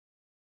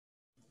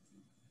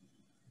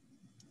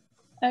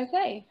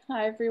Okay,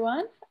 hi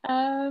everyone.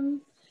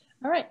 All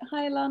right,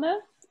 hi Alanna.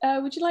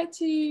 Would you like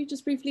to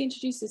just briefly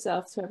introduce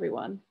yourself to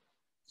everyone?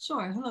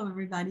 Sure. Hello,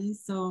 everybody.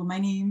 So my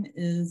name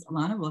is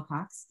Alanna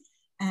Wilcox,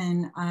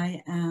 and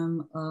I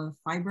am a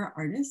fiber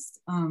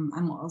artist.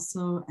 I'm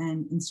also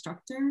an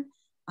instructor.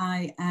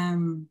 I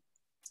am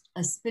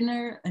a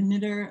spinner, a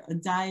knitter, a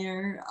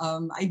dyer.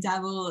 I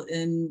dabble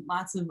in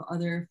lots of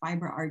other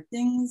fiber art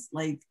things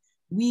like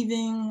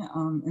weaving,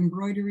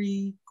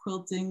 embroidery,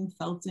 quilting,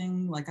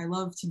 felting. Like I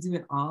love to do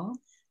it all.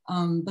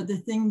 But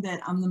the thing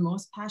that I'm the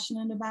most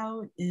passionate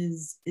about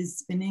is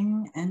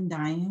spinning and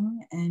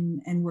dyeing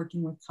and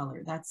working with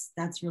color.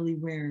 That's really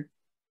where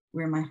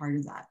my heart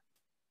is at.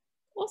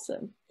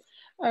 Awesome.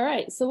 All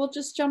right, so we'll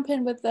just jump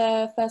in with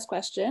the first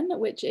question,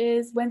 which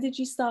is when did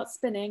you start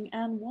spinning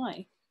and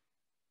why?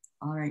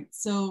 All right,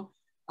 so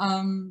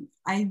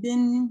I've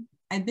been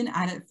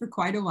at it for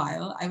quite a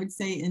while. I would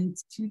say in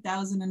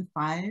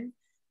 2005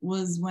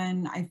 was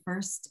when I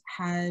first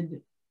had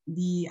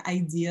the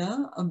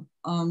idea of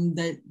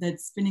that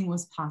spinning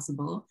was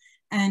possible,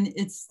 and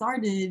it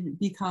started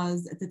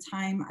because at the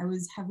time I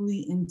was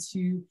heavily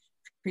into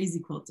crazy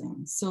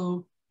quilting.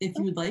 So if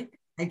you would like,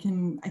 I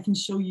can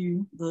show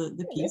you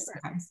the piece.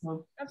 Okay,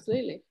 so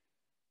absolutely.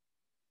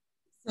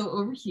 So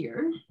over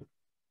here.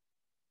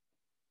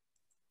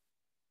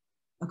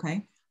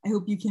 Okay, I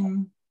hope you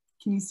can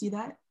you see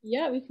that?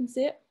 Yeah, we can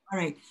see it. All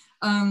right,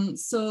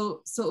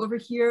 so over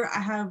here I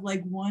have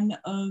like one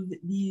of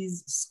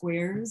these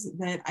squares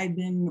that I've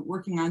been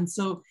working on.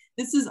 So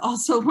this is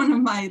also one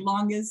of my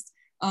longest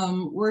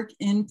work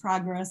in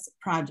progress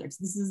projects.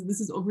 This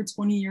is over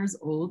 20 years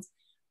old.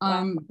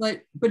 Wow.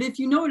 But if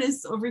you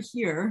notice over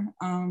here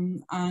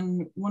on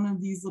one of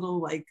these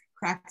little like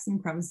cracks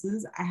and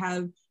crevices, I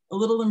have a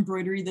little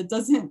embroidery that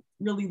doesn't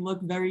really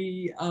look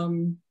very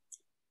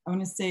I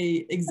want to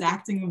say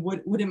exacting of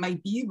what it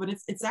might be, but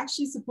it's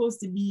actually supposed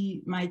to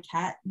be my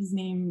cat. His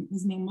name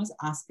was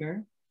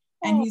Oscar,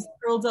 and he's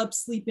curled up,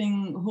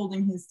 sleeping,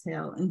 holding his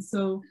tail. And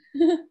so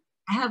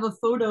I have a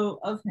photo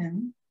of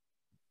him,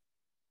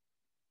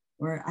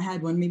 or I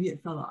had one. Maybe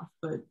it fell off,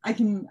 but I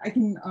can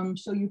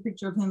show you a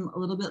picture of him a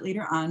little bit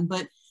later on.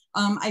 But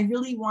I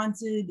really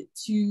wanted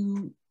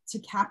to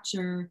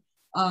capture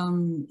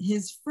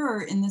his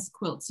fur in this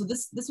quilt. So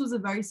this was a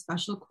very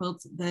special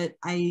quilt that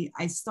I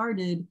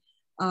started.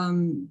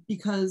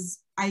 Because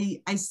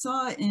I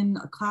saw in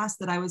a class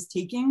that I was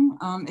taking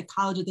at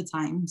college at the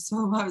time,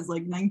 so I was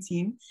like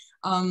 19,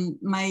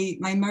 my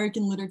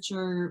American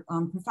literature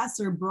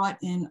professor brought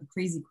in a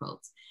crazy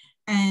quilt,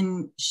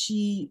 and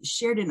she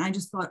shared it, and I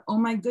just thought, oh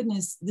my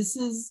goodness, this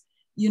is,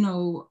 you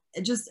know,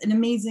 just an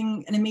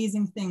amazing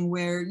thing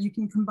where you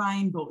can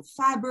combine both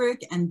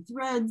fabric and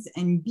threads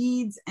and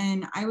beads,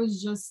 and I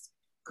was just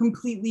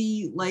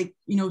completely like,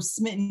 you know,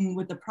 smitten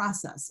with the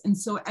process. And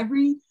so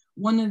every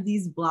one of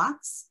these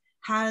blocks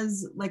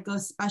has like a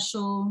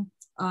special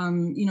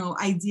you know,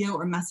 idea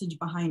or message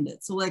behind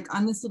it. So like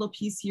on this little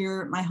piece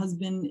here, my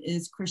husband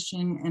is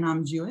Christian and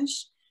I'm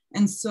Jewish,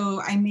 and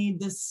so I made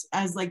this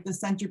as like the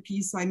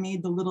centerpiece. So I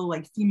made the little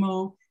like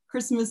Fimo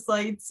Christmas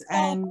lights,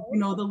 and you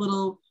know, the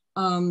little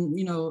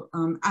you know,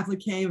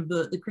 applique of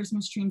the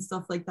Christmas tree and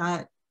stuff like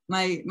that.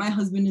 My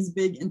husband is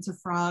big into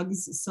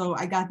frogs, so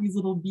I got these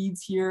little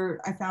beads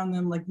here. I found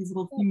them, like these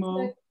little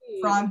Fimo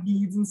frog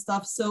beads and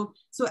stuff. So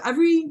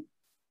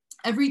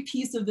every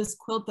piece of this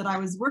quilt that I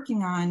was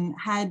working on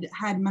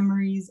had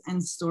memories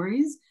and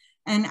stories.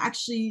 And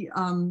actually,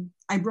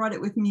 I brought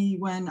it with me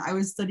when I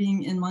was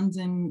studying in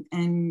London,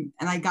 and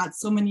I got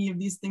so many of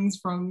these things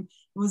from,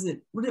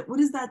 what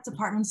is that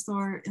department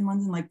store in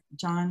London, like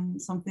John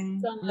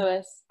something? John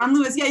Lewis. John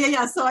Lewis,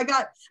 yeah. So I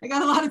got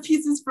a lot of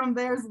pieces from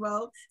there as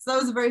well. So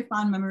that was a very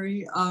fond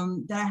memory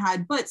that I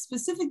had. But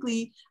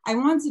specifically, I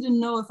wanted to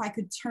know if I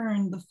could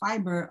turn the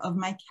fiber of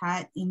my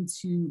cat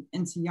into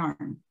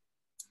yarn,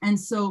 and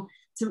so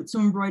to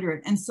embroider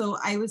it. And so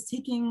I was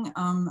taking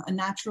a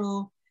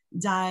natural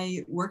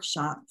dye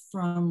workshop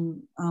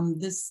from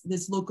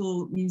this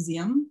local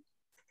museum,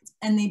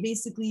 and they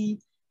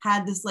basically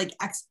had this like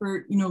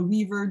expert, you know,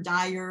 weaver,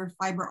 dyer,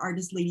 fiber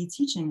artist lady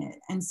teaching it.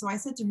 And so I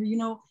said to her, you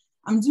know,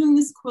 I'm doing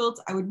this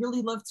quilt. I would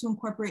really love to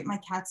incorporate my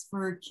cat's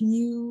fur. Can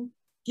you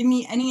give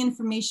me any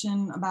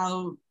information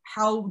about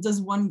how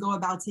does one go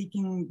about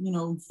taking, you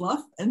know,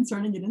 fluff and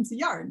turning it into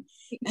yarn?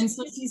 And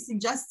so she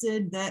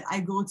suggested that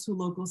I go to a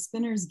local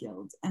spinners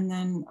guild. And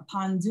then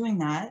upon doing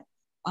that,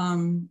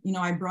 you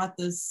know, I brought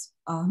this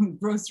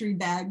grocery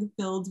bag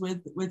filled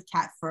with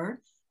cat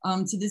fur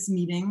to this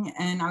meeting,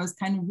 and I was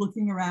kind of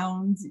looking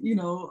around, you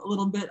know, a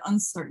little bit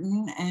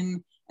uncertain.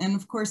 And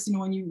of course, you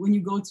know, when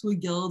you go to a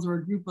guild or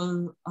a group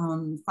of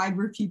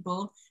fiber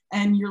people,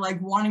 and you're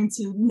like wanting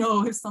to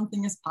know if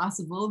something is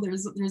possible,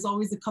 there's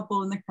always a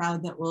couple in the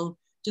crowd that will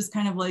just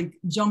kind of like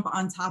jump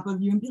on top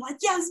of you and be like,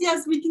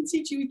 yes, we can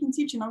teach you.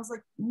 And I was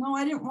like, no,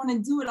 I didn't want to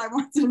do it. I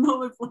want to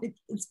know if like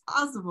it's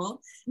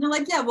possible. And they're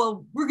like, yeah,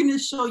 well, we're going to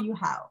show you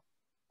how.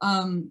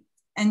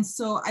 And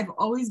so I've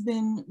always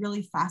been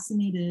really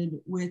fascinated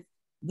with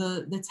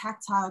the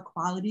tactile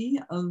quality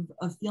of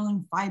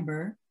feeling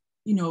fiber,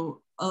 you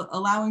know,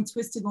 allowing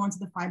twist to go into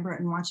the fiber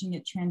and watching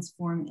it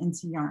transform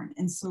into yarn.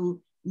 And so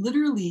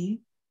literally,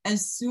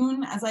 as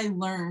soon as I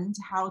learned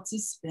how to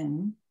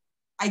spin,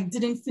 I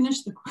didn't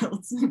finish the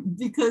quilt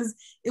because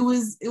it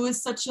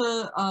was such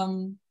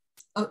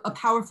a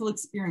powerful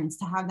experience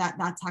to have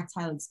that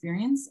tactile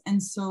experience.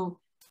 And so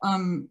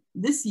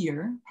this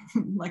year,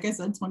 like I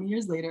said, 20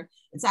 years later,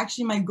 it's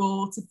actually my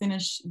goal to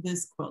finish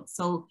this quilt.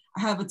 So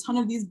I have a ton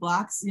of these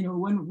blocks. You know,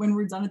 when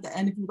we're done at the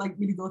end, if you'd like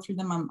me to go through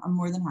them, I'm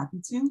more than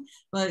happy to.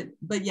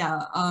 But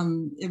yeah,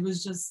 it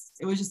was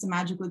just a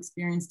magical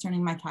experience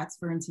turning my cat's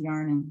fur into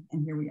yarn,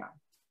 and here we are.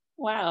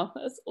 Wow,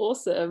 that's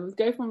awesome.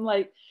 Go from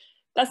like,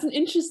 that's an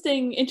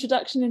interesting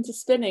introduction into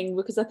spinning,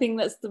 because I think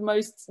that's the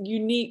most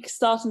unique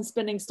start and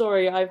spinning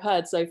story I've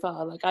heard so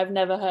far. Like, I've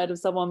never heard of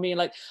someone being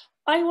like,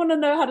 I want to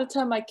know how to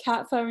turn my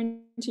cat fur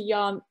into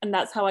yarn, and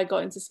that's how I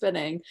got into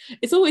spinning.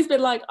 It's always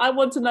been like, I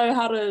want to know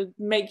how to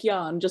make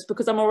yarn just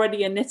because I'm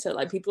already a knitter.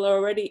 Like, people are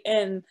already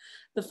in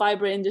the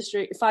fiber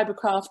industry, fiber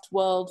craft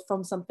world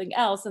from something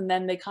else, and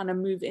then they kind of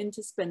move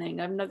into spinning.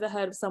 I've never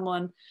heard of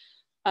someone,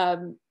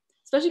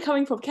 especially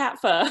coming from cat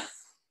fur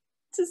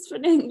to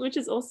spinning, which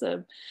is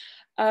awesome.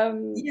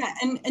 Yeah,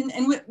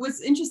 and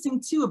what's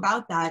interesting too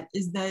about that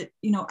is that,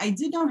 you know, I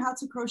did know how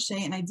to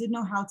crochet and I did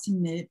know how to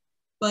knit,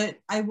 but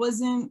I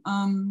wasn't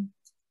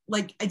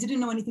like, I didn't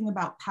know anything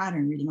about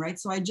pattern reading, right?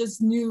 So I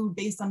just knew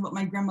based on what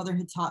my grandmother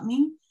had taught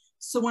me.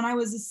 So when I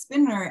was a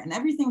spinner, and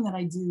everything that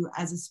I do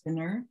as a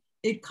spinner,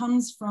 it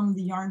comes from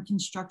the yarn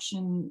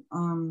construction,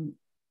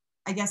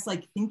 I guess,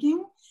 like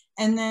thinking.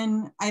 And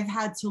then I've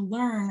had to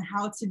learn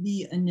how to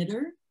be a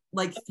knitter,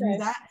 like through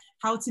that,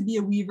 how to be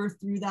a weaver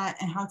through that,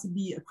 and how to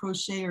be a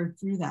crocheter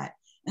through that.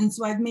 And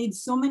so I've made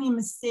so many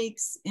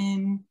mistakes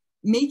in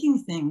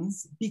making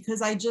things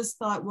because I just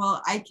thought,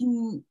 well, I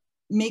can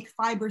make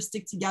fiber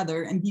stick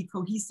together and be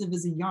cohesive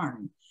as a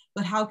yarn,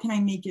 but how can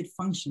I make it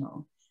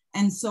functional?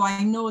 And so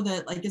I know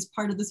that, like, as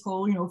part of this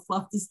whole, you know,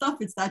 fluff to stuff,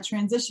 it's that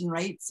transition,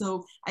 right?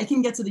 So I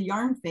can get to the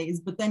yarn phase,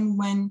 but then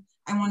when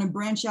I want to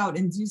branch out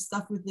and do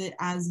stuff with it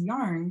as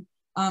yarn,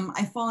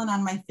 I've fallen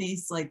on my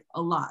face like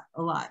a lot.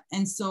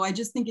 And so I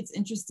just think it's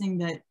interesting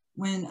that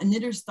when a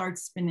knitter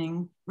starts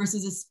spinning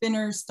versus a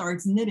spinner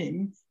starts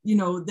knitting, you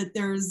know, that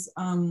there's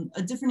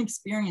a different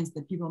experience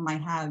that people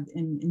might have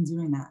in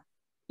doing that.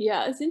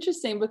 Yeah, it's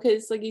interesting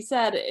because, like you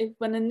said,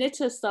 when a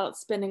knitter starts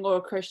spinning or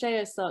a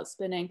crocheter starts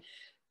spinning,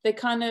 they're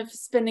kind of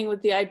spinning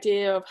with the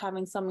idea of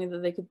having something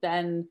that they could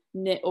then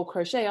knit or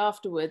crochet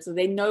afterwards. So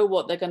they know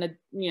what they're going to,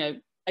 you know,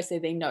 I say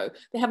they know,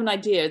 they have an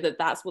idea that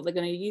that's what they're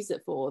going to use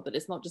it for, that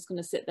it's not just going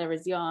to sit there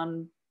as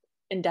yarn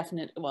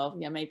indefinite, well,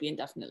 yeah, maybe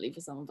indefinitely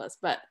for some of us,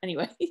 but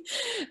anyway.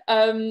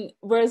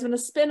 Whereas when a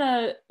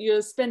spinner,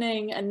 you're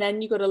spinning and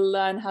then you got to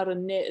learn how to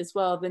knit as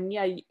well, then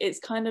yeah, it's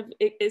kind of,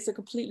 it's a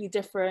completely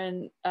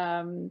different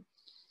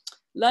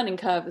learning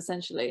curve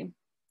essentially,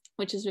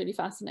 which is really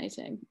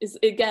fascinating. Is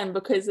again,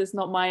 because it's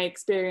not my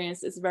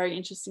experience, it's very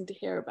interesting to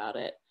hear about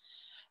it.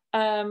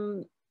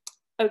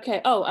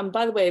 Okay, oh, and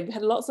by the way, we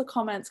had lots of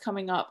comments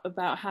coming up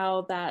about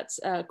how that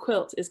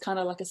quilt is kind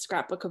of like a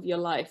scrapbook of your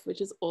life,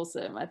 which is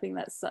awesome. I think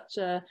that's such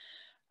a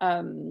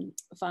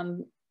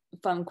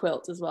fun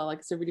quilt as well. Like,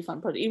 it's a really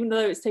fun project. Even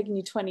though it's taken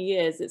you 20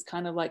 years, it's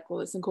kind of like,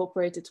 well, it's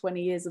incorporated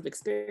 20 years of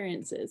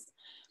experiences.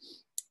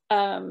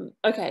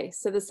 Okay,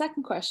 so the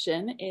second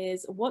question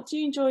is, what do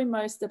you enjoy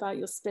most about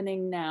your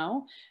spinning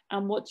now?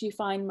 And what do you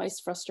find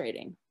most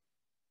frustrating?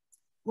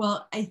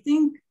 Well, I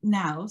think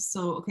now,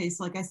 so, okay,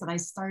 so like I said, I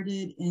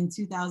started in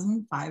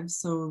 2005.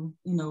 So,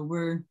 you know,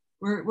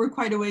 we're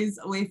quite a ways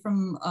away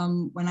from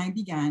when I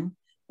began,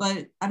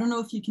 but I don't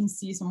know if you can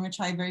see, so I'm gonna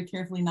try very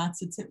carefully not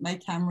to tip my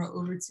camera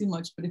over too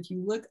much, but if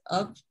you look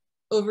up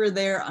over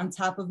there on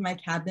top of my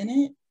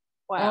cabinet,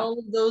 wow, all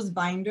of those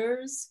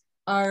binders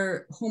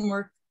are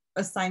homework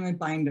assignment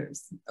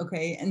binders,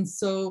 okay? And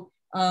so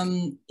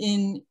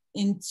in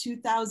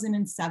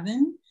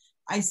 2007,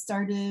 I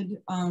started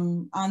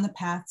on the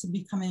path to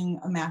becoming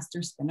a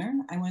master spinner.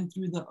 I went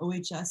through the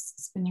OHS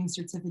spinning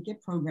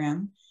certificate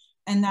program,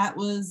 and that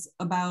was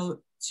about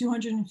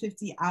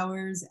 250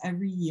 hours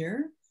every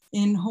year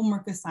in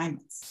homework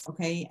assignments,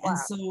 okay? Wow. And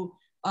so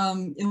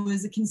it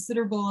was a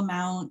considerable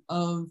amount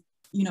of,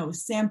 you know,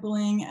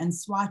 sampling and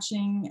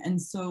swatching.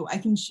 And so I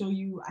can show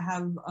you, I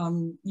have,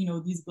 you know,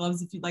 these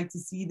gloves if you'd like to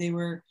see. They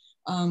were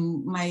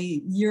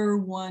my year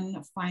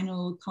one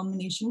final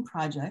culmination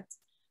project.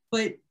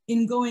 But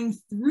in going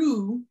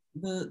through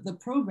the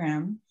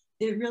program,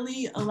 it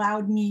really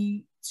allowed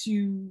me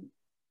to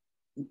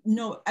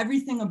know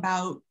everything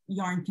about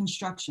yarn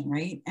construction,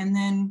 right? And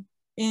then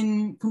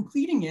in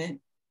completing it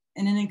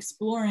and in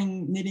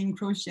exploring knitting,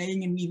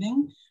 crocheting, and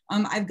weaving,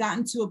 I've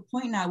gotten to a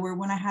point now where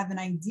when I have an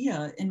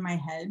idea in my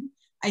head,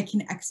 I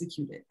can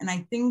execute it. And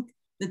I think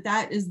that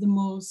that is the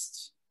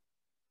most,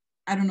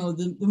 I don't know,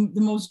 the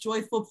most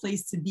joyful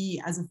place to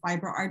be as a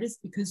fiber artist,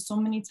 because so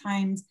many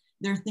times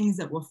there are things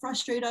that will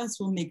frustrate us,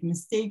 we'll make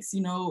mistakes,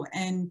 you know,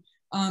 and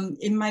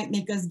it might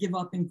make us give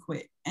up and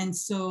quit. And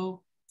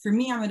so for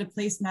me, I'm at a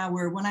place now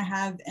where when I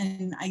have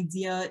an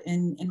idea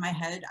in my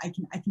head, I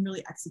can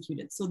really execute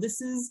it. So this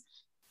is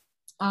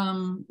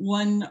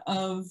one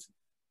of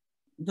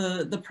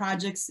the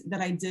projects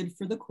that I did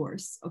for the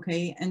course,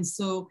 okay? And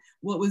so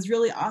what was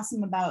really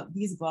awesome about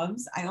these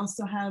gloves, I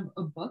also have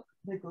a book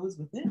that goes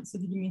with it. So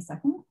if you give me a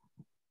second,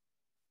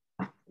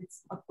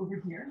 it's up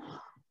over here.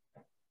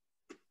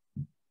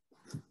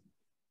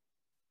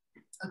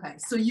 Okay,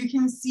 so you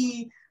can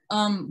see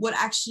what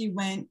actually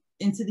went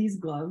into these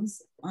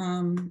gloves.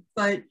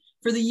 But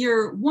for the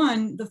year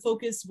one, the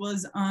focus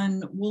was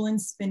on woolen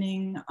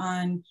spinning,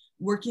 on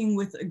working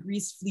with a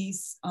grease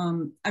fleece.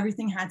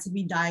 Everything had to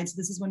be dyed. So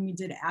this is when we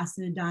did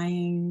acid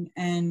dyeing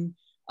and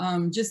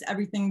just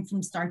everything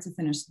from start to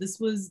finish. This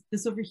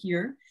over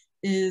here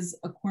is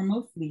a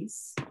Cormo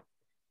fleece.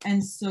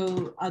 And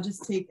so I'll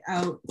just take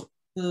out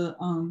the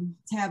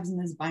tabs in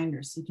this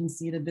binder so you can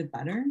see it a bit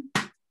better.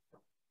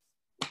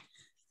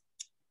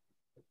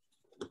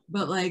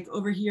 But like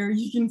over here,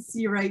 you can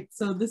see, right?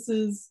 So this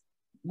is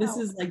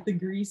like the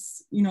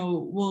grease, you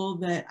know, wool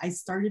that I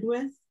started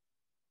with.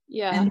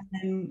 Yeah. And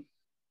then,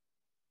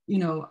 you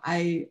know,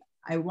 I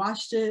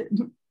washed it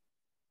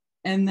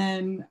and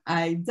then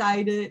I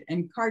dyed it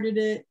and carded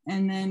it.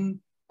 And then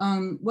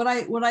what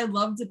I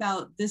loved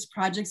about this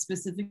project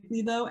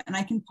specifically though, and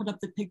I can put up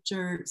the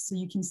picture so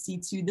you can see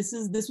too,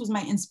 this was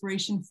my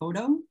inspiration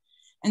photo.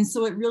 And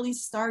so it really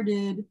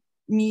started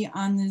me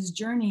on this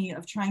journey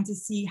of trying to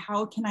see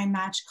how can I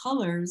match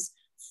colors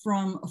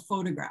from a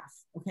photograph,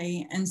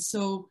 okay? And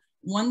so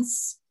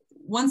once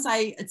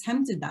I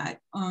attempted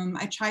that,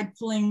 I tried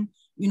pulling,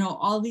 you know,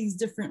 all these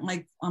different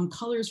like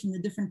colors from the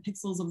different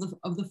pixels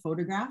of the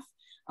photograph.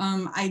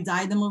 I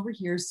dyed them over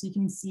here so you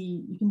can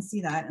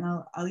see that, and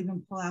I'll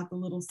even pull out the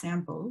little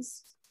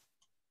samples.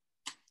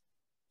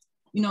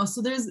 You know,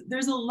 so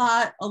there's a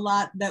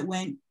lot that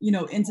went, you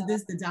know, into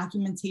this, the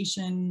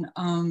documentation,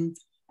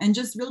 and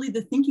just really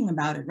the thinking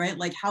about it, right?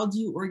 Like, how do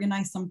you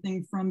organize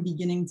something from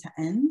beginning to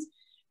end?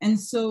 And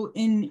so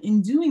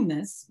in doing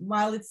this,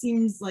 while it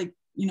seems like,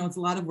 you know, it's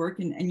a lot of work,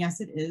 and yes,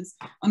 it is,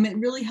 it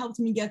really helped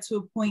me get to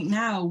a point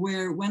now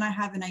where when I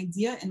have an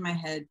idea in my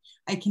head,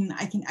 I can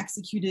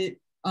execute it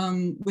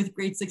with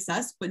great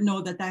success, but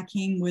know that that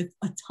came with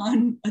a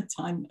ton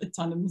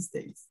of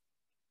mistakes.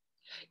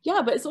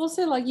 Yeah, but it's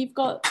also like you've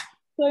got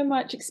so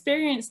much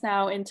experience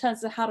now in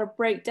terms of how to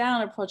break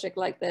down a project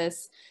like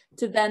this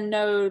to then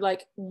know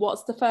like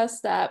what's the first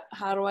step,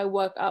 how do I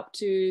work up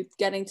to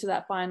getting to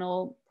that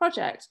final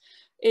project.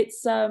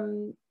 It's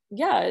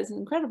yeah, it's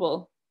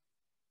incredible.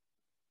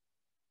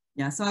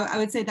 Yeah, so I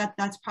would say that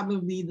that's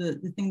probably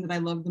the thing that I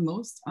love the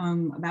most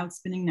about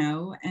spinning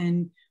now.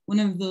 And one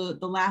of the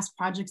last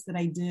projects that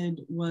I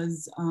did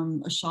was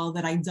a shawl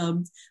that I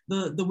dubbed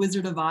the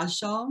Wizard of Oz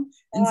shawl.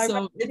 And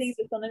so I've seen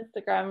this on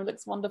Instagram. It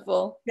looks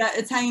wonderful. Yeah,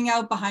 it's hanging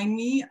out behind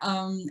me.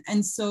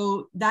 And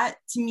so that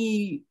to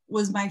me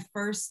was my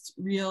first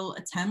real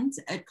attempt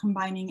at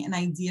combining an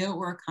idea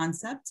or a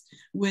concept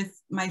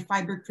with my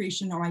fiber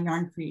creation or my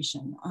yarn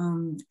creation.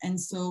 And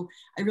so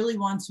I really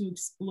want to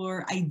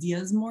explore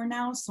ideas more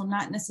now. So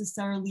not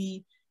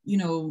necessarily, you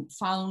know,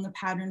 following the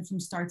pattern from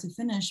start to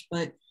finish,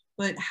 but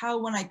how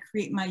when I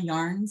create my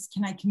yarns,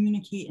 can I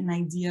communicate an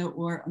idea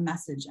or a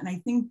message? And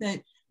I think that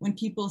when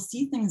people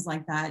see things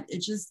like that,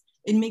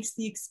 it makes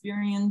the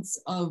experience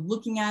of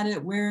looking at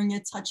it, wearing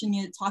it, touching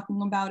it,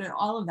 talking about it,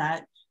 all of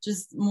that,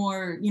 just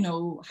more, you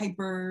know,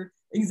 hyper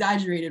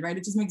exaggerated, right?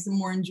 It just makes it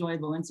more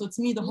enjoyable. And so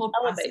to me, the whole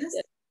process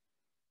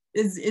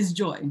is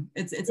joy.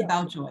 It's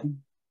about joy.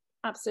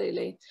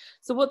 Absolutely.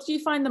 So what do you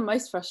find the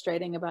most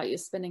frustrating about your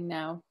spinning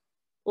now?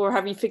 Or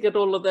have you figured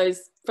all of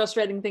those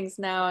frustrating things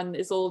now and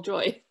it's all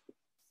joy?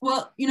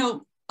 Well, you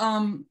know,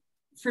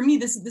 for me,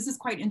 this is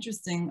quite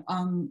interesting.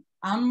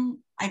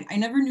 I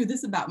never knew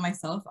this about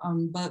myself,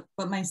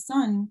 but my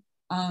son,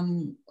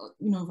 you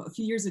know, a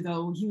few years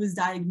ago, he was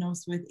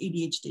diagnosed with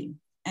ADHD.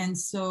 And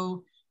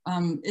so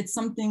it's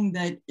something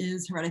that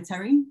is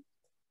hereditary.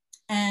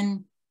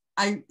 And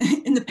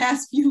in the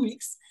past few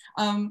weeks,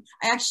 I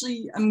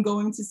actually am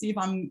going to see if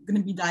I'm going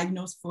to be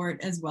diagnosed for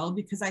it as well,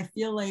 because I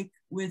feel like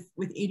with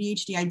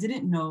ADHD, I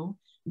didn't know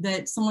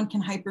that someone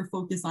can hyper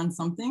focus on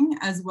something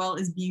as well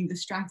as being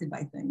distracted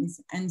by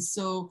things. And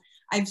so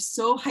I've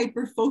so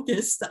hyper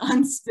focused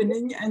on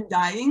spinning and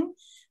dyeing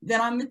that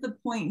I'm at the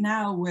point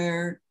now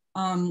where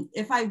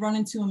if I run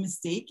into a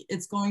mistake,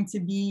 it's going to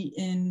be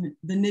in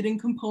the knitting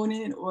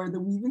component or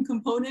the weaving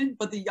component,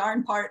 but the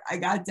yarn part I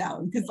got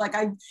down, because like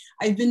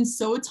I've been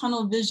so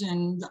tunnel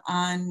visioned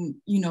on,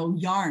 you know,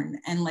 yarn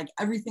and like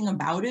everything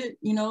about it,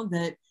 you know,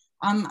 that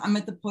I'm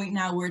at the point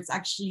now where it's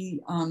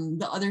actually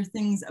the other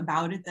things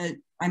about it that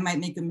I might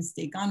make a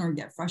mistake on or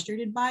get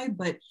frustrated by,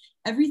 but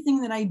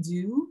everything that I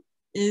do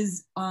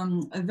is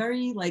a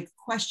very like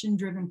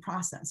question-driven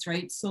process,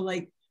 right? So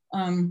like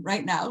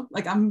right now,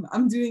 like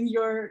I'm doing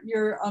your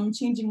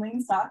changing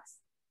lane socks.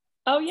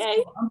 Oh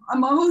yay! So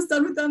I'm almost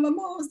done with them. I'm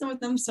almost done with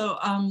them. So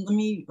let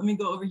me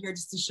go over here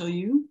just to show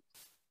you.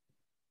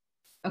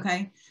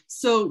 Okay,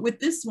 so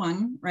with this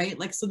one, right?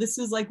 Like so, this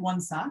is like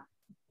one sock.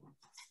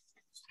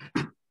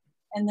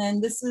 And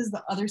then this is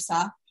the other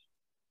sock.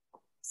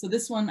 So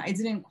this one, I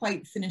didn't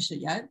quite finish it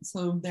yet.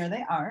 So there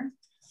they are.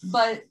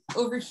 But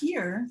over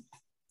here,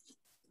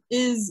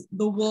 is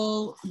the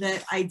wool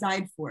that I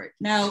dyed for it.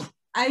 Now,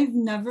 I've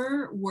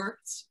never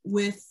worked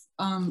with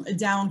a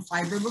down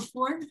fiber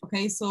before.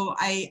 Okay, so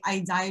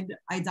I dyed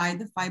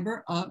the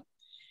fiber up.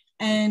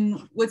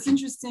 And what's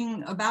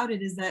interesting about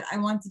it is that I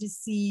wanted to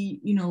see,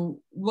 you know,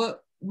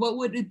 what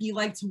would it be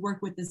like to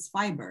work with this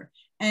fiber?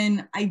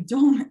 And I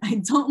don't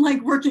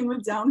like working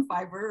with down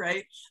fiber,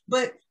 right?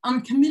 But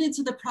I'm committed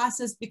to the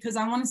process because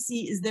I want to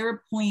see, is there a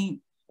point,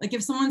 like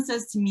if someone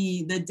says to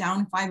me that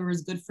down fiber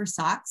is good for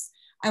socks,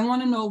 I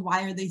want to know,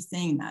 why are they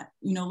saying that?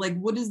 You know, like,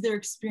 what is their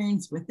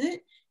experience with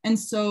it? And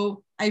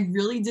so I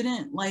really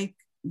didn't like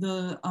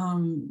the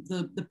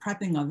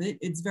prepping of it.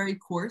 It's very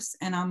coarse,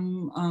 and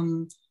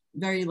I'm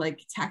very like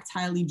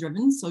tactilely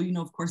driven. So, you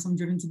know, of course I'm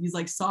driven to these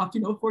like soft,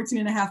 you know,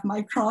 14.5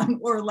 micron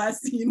or less,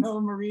 you know,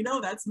 merino.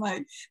 That's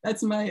my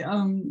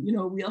you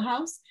know,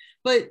 wheelhouse.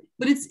 But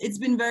it's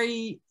been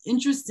very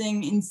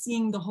interesting in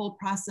seeing the whole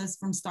process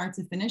from start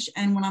to finish.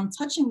 And when I'm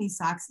touching these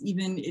socks,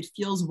 even, it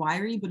feels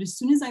wiry, but as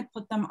soon as I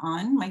put them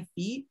on my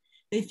feet,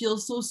 they feel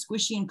so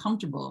squishy and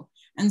comfortable.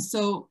 And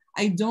so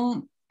I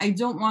don't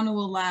want to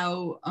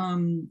allow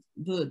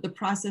the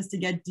process to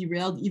get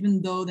derailed,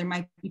 even though there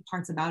might be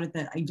parts about it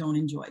that I don't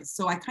enjoy.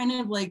 So I kind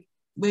of like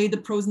weigh the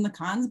pros and the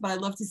cons, but I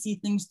love to see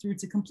things through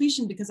to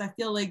completion, because I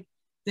feel like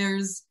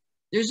there's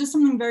just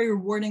something very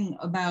rewarding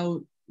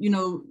about, you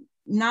know,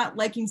 not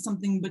liking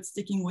something but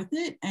sticking with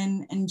it,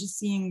 and just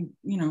seeing,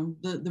 you know,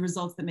 the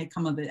results that may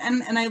come of it.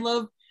 And I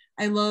love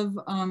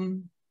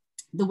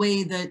the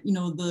way that, you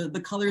know,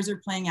 the colors are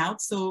playing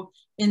out. So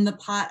in the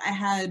pot, I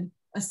had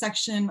a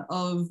section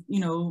of, you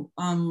know,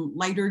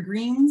 lighter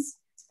greens.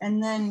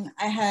 And then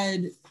I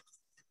had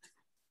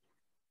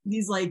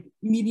these like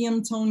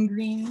medium tone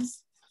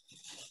greens.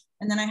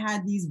 And then I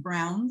had these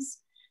browns.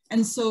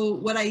 And so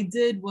what I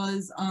did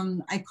was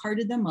I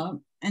carded them up.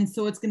 And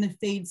so it's gonna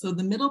fade. So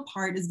the middle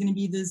part is gonna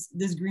be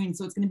this green.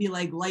 So it's gonna be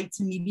like light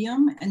to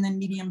medium and then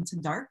medium to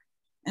dark.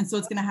 And so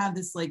it's gonna have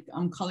this like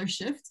color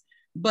shift.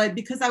 But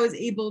because I was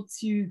able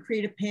to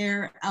create a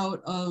pair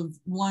out of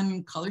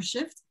one color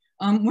shift,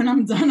 when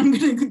I'm done, I'm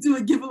gonna do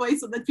a giveaway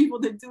so that people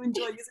that do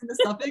enjoy using the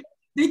suffix,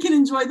 they can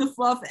enjoy the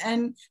fluff,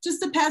 and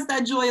just to pass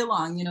that joy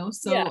along, you know?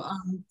 So yeah.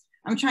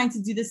 I'm trying to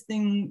do this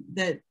thing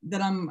that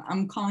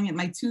I'm calling it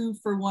my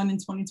 2-for-1 in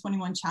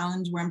 2021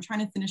 challenge, where I'm trying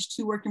to finish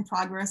 2 work in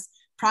progress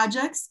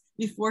projects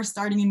before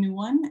starting a new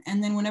one.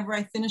 And then whenever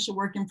I finish a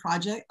work in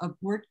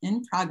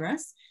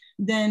progress,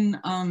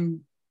 then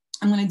I'm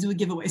gonna do a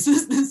giveaway. So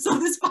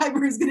this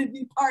fiber is gonna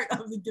be part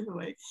of the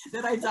giveaway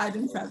that I dyed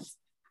and prepped.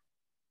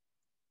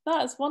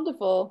 That's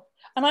wonderful.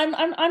 And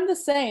I'm the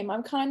same.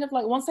 I'm kind of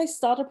like, once I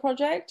start a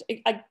project,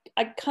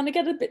 I kind of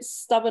get a bit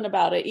stubborn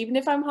about it, even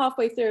if I'm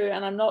halfway through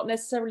and I'm not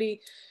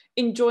necessarily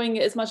enjoying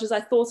it as much as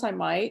I thought I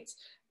might.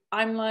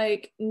 I'm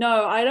like,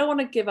 no, I don't want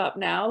to give up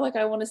now. Like,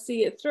 I want to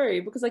see it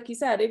through, because like you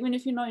said, even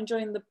if you're not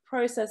enjoying the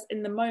process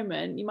in the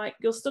moment,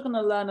 you're still going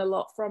to learn a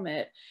lot from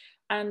it.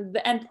 And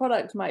the end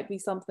product might be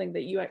something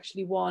that you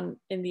actually want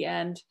in the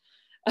end.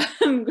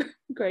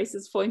 Grace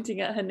is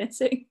pointing at her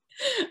knitting.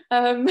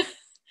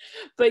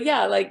 But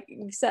yeah, like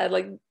you said,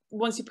 like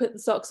once you put the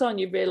socks on,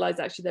 you realize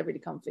actually they're really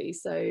comfy.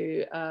 So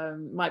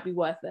might be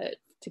worth it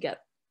to get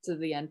to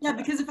the end. Yeah,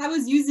 because if I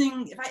was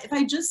using, if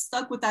I just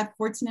stuck with that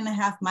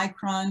 14.5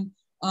 micron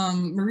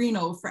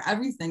merino for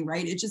everything,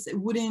 right? It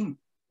wouldn't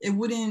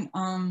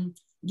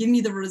give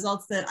me the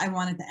results that I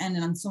want at the end.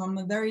 And so I'm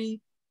a very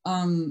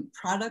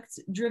product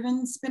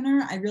driven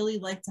spinner. I really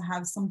like to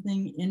have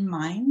something in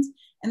mind,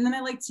 and then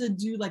I like to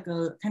do like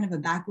a kind of a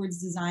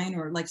backwards design,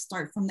 or like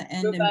start from the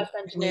end and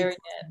engineering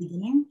at the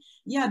beginning.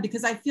 Yeah,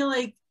 because I feel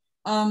like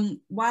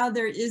while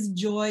there is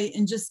joy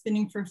in just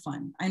spinning for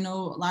fun, I know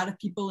a lot of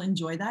people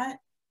enjoy that,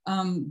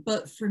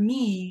 but for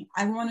me,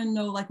 I want to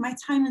know, like, my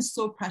time is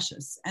so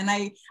precious. And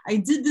I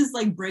did this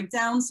like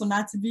breakdown, so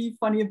not to be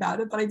funny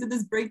about it, but I did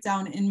this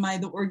breakdown in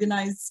the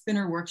organized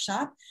spinner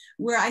workshop,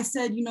 where I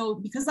said, you know,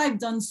 because I've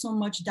done so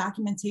much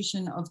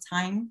documentation of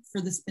time for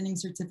the spinning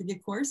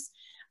certificate course,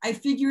 I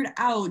figured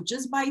out,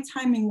 just by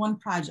timing one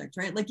project,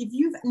 right? Like, if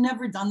you've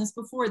never done this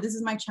before, this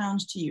is my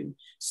challenge to you.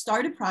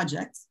 Start a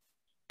project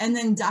and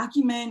then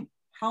document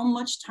how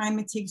much time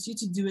it takes you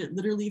to do it,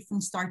 literally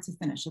from start to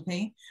finish,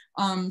 okay?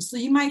 So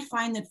you might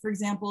find that, for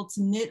example,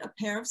 to knit a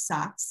pair of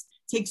socks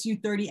takes you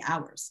 30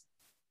 hours.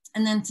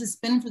 And then to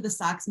spin for the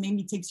socks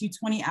maybe takes you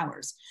 20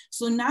 hours.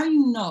 So now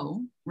you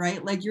know,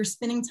 right? Like your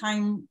spinning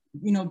time,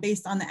 you know,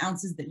 based on the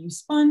ounces that you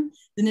spun,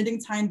 the knitting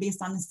time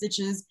based on the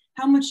stitches,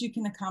 how much you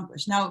can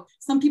accomplish. Now,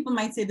 some people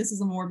might say this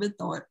is a morbid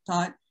thought,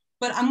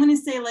 but I'm gonna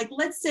say, like,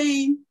 let's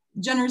say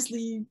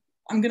generously,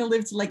 I'm gonna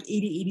live to like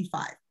 80,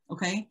 85,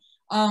 okay?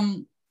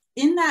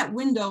 In that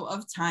window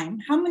of time,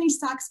 how many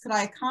socks could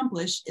I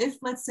accomplish if,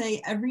 let's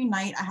say, every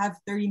night I have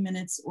 30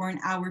 minutes or an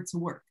hour to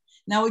work?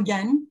 Now,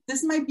 again,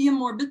 this might be a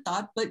morbid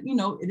thought, but you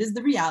know, it is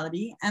the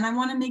reality. And I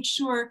want to make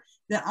sure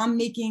that I'm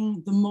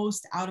making the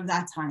most out of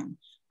that time.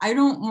 I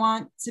don't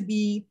want to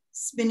be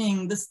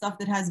spinning the stuff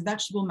that has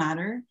vegetable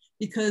matter,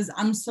 because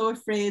I'm so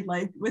afraid,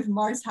 like with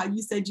Mars, how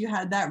you said you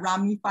had that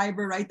Rami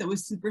fiber, right, that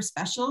was super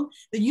special,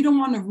 that you don't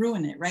want to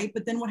ruin it, right?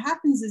 But then what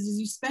happens is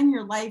you spend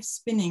your life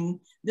spinning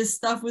this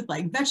stuff with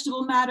like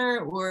vegetable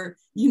matter, or,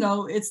 you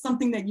know, it's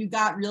something that you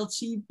got real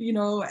cheap, you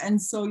know,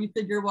 and so you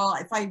figure, well,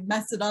 if I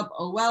mess it up,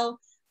 oh well.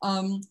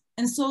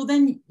 And so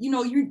then, you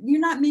know, you're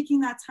not making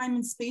that time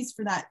and space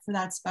for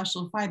that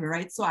special fiber,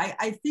 right? So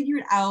I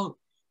figured out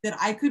that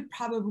I could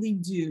probably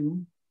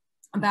do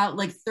about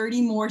like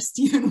 30 more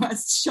Stephen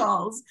West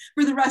shawls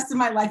for the rest of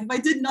my life if I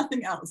did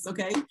nothing else,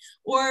 okay?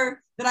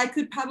 Or that I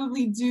could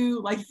probably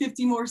do like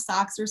 50 more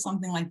socks or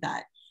something like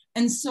that.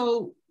 And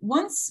so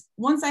once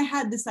I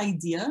had this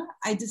idea,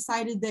 I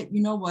decided that,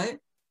 you know what,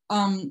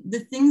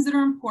 the things that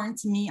are important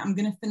to me, I'm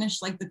gonna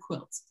finish like the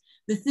quilt.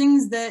 The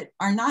things that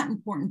are not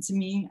important to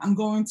me, I'm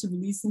going to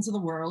release into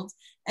the world.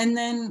 And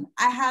then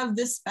I have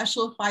this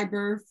special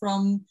fiber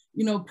from,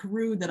 you know,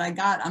 Peru that I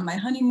got on my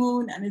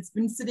honeymoon, and it's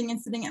been sitting,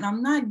 and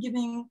I'm not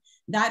giving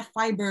that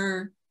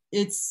fiber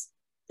its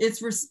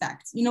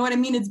respect. You know what I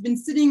mean? It's been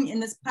sitting in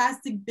this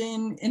plastic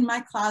bin in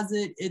my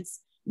closet.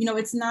 It's, you know,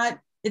 it's not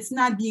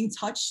being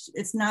touched.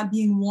 It's not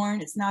being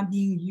worn. It's not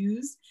being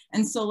used.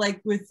 And so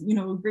like with, you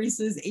know,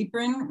 Grace's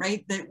apron,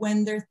 right? That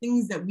when there are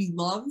things that we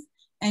love,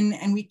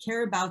 and we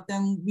care about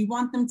them, we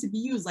want them to be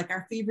used, like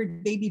our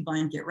favorite baby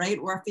blanket, right?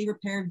 Or our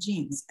favorite pair of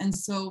jeans. And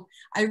so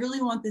I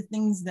really want the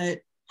things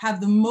that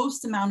have the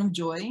most amount of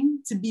joy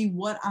to be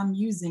what I'm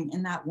using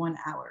in that 1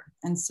 hour.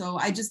 And so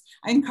I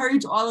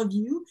encourage all of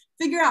you,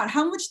 figure out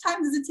how much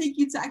time does it take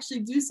you to actually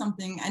do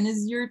something? And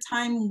is your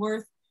time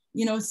worth,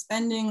 you know,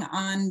 spending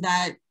on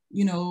that,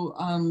 you know,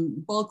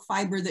 bulk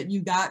fiber that you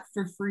got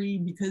for free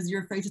because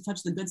you're afraid to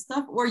touch the good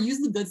stuff, or use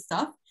the good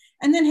stuff?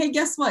 And then, hey,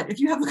 guess what? If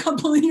you have a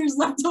couple of years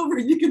left over,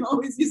 you can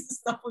always use the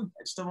stuff with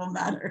vegetable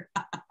matter.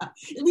 At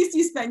least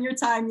you spend your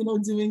time, you know,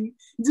 using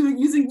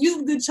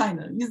the good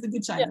china. Use the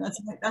good china.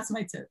 Yeah. That's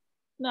my tip.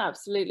 No,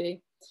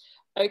 absolutely.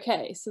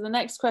 Okay, so the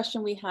next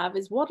question we have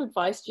is, what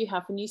advice do you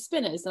have for new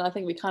spinners? And I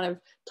think we kind of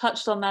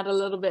touched on that a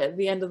little bit at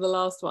the end of the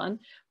last one.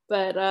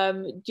 But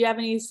do you have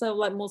any sort of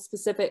like more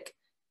specific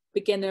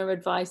beginner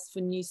advice for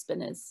new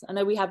spinners? I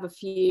know we have a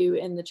few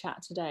in the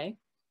chat today.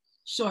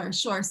 Sure.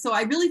 So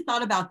I really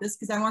thought about this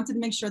because I wanted to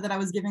make sure that I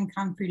was giving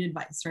concrete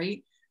advice,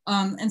 right?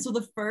 And so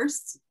the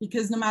first,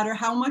 because no matter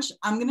how much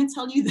I'm going to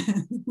tell you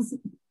this,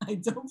 I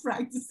don't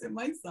practice it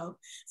myself.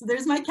 So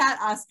there's my cat,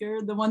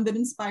 Oscar, the one that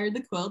inspired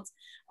the quilt.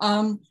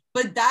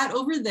 But that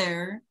over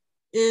there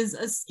is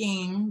a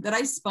skein that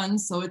I spun.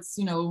 So it's,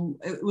 you know,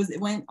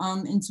 it went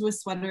into a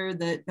sweater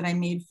that I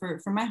made for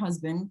my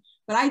husband.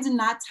 But I did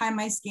not tie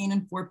my skein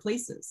in 4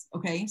 places,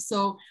 okay?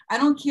 So I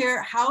don't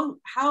care how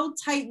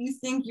tight you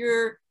think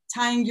you're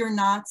tying your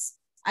knots.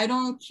 I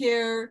don't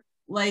care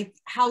like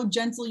how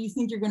gentle you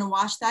think you're gonna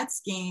wash that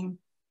skein.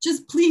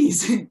 Just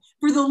please,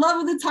 for the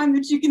love of the time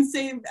that you can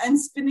save and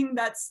spinning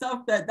that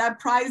stuff, that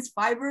prized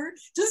fiber,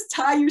 just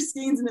tie your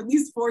skeins in at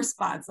least 4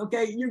 spots,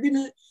 okay? You're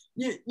gonna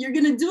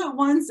do it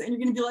once and you're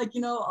gonna be like,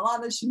 you know,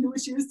 Alanna, she knew what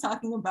she was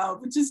talking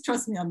about, but just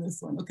trust me on this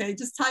one, okay?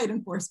 Just tie it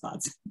in 4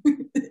 spots,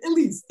 at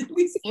least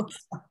 4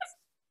 spots.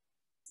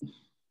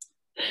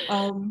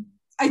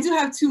 I do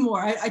have 2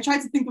 more. I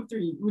tried to think of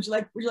 3. Would you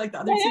like the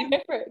other 2? Yeah,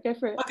 go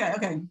for it.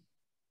 Okay.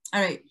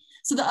 All right.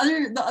 So the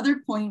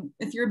other point,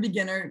 if you're a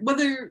beginner,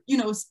 whether, you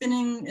know,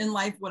 spinning in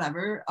life,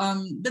 whatever,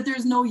 that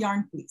there's no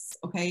yarn police,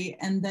 okay?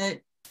 And that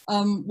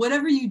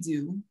whatever you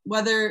do,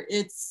 whether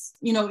it's,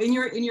 you know, in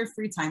your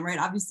free time, right?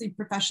 Obviously,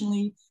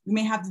 professionally, you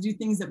may have to do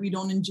things that we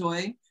don't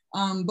enjoy.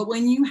 But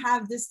when you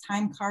have this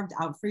time carved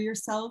out for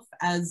yourself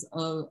as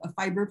a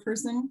fiber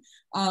person,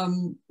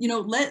 you know,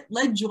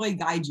 let joy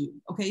guide you.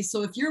 Okay,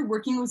 so if you're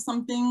working with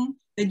something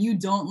that you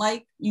don't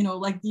like, you know,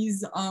 like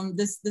these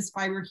this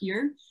fiber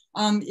here,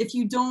 if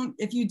you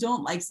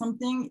don't like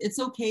something, it's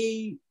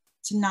okay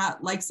to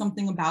not like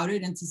something about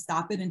it and to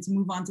stop it and to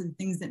move on to the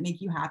things that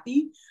make you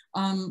happy.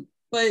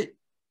 But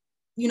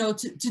you know,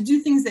 to do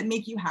things that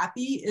make you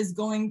happy is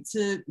going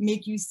to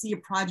make you see a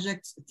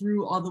project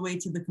through all the way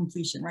to the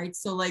completion, right?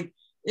 So like,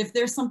 if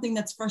there's something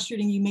that's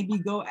frustrating you, maybe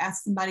go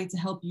ask somebody to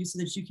help you so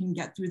that you can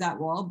get through that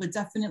wall. But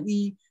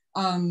definitely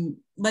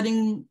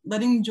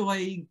letting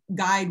joy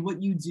guide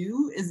what you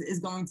do is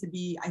going to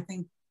be, I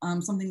think,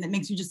 something that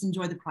makes you just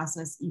enjoy the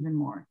process even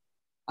more.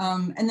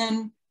 And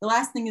then the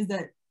last thing is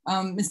that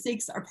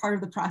mistakes are part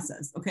of the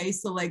process, okay?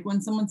 So like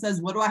when someone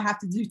says, what do I have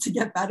to do to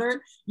get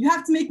better? You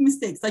have to make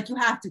mistakes, like you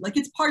have to, like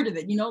it's part of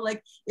it, you know?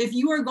 Like if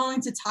you are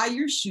going to tie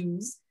your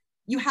shoes,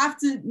 you have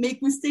to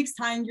make mistakes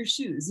tying your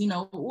shoes, you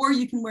know, or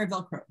you can wear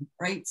Velcro,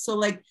 right? So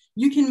like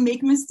you can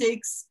make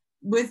mistakes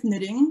with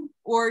knitting,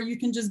 or you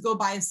can just go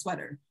buy a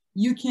sweater.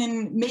 You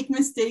can make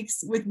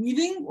mistakes with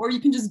weaving, or you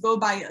can just go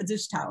buy a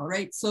dish towel,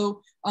 right?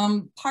 So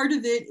part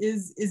of it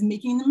is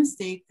making the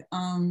mistake,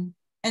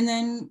 and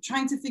then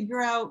trying to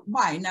figure out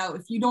why. Now,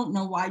 if you don't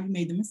know why you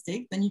made the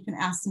mistake, then you can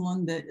ask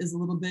someone that is a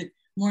little bit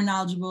more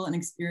knowledgeable and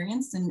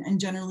experienced, and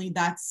generally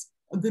that's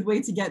a good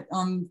way to get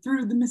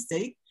through the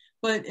mistake.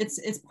 But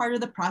it's part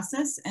of the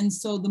process, and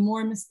so the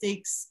more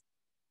mistakes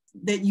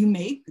that you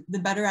make, the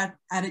better at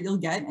it you'll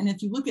get. And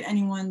if you look at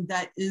anyone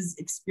that is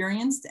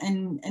experienced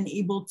and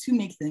able to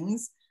make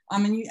things,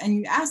 and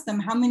you ask them,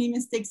 how many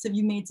mistakes have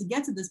you made to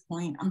get to this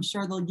point? I'm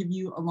sure they'll give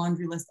you a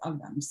laundry list of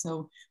them.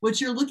 So what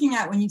you're looking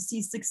at when you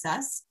see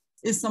success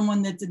is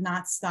someone that did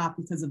not stop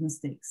because of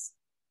mistakes.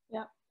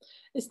 Yeah,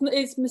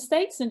 it's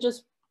mistakes and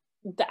just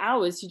the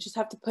hours. You just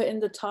have to put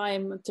in the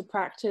time to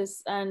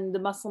practice, and the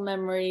muscle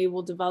memory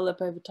will develop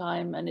over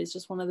time. And it's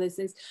just one of those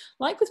things,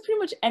 like with pretty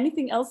much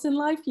anything else in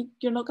life,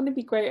 you're not going to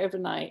be great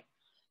overnight.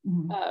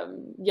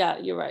 Yeah,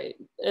 you're right.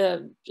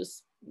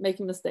 Just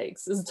making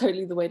mistakes is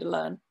totally the way to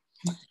learn.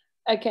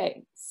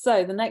 Okay,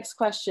 so the next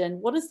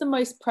question, what is the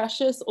most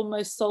precious or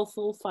most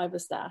soulful fiber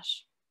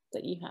stash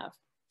that you have?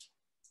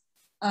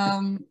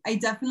 I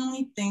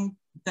definitely think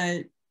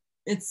that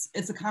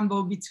it's a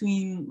combo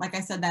between, like I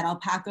said, that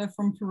alpaca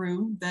from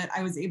Peru that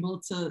I was able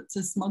to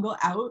smuggle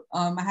out.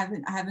 I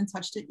haven't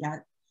touched it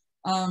yet,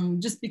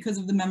 just because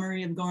of the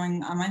memory of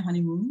going on my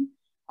honeymoon.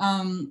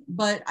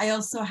 But I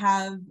also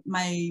have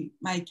my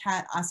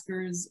cat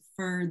Oscar's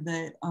fur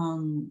that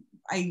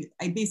I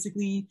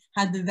basically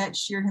had the vet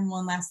shear him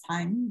one last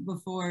time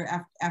before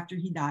after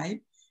he died,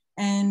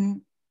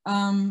 and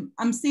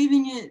I'm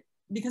saving it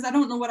because I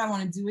don't know what I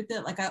want to do with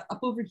it. Like up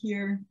over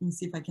here, let me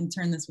see if I can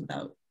turn this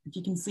without, if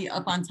you can see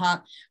up on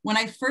top. When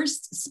I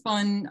first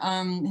spun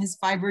his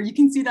fiber, you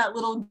can see that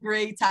little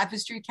gray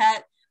tapestry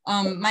cat.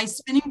 My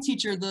spinning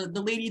teacher,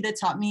 the lady that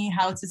taught me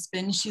how to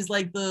spin, she's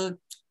like the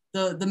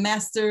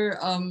master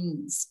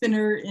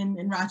spinner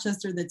in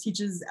Rochester that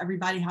teaches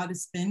everybody how to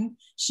spin.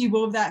 She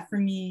wove that for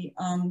me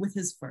with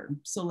his fur.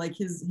 So like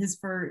his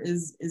fur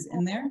is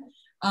in there.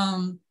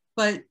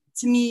 But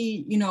to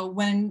me, you know,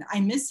 when I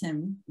miss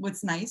him,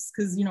 what's nice,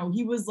 because, you know,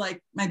 he was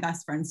like my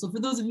best friend. So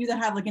for those of you that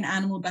have like an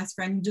animal best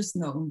friend, you just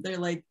know they're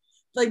like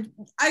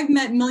I've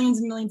met millions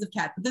and millions of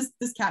cats, but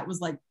this cat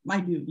was like my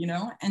dude, you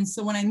know? And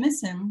so when I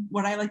miss him,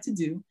 what I like to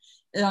do,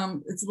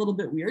 it's a little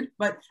bit weird,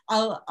 but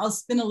I'll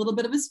spin a little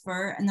bit of his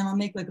fur, and then I'll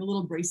make like a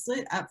little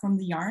bracelet from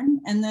the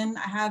yarn, and then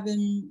I have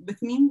him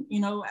with me, you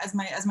know, as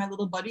my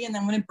little buddy. And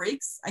then when it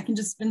breaks, I can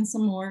just spin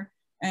some more,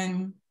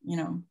 and you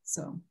know,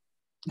 so.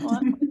 Oh,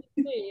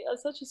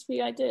 that's such a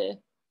sweet idea.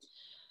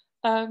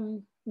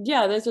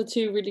 Yeah, those are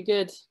two really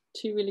good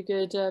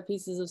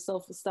pieces of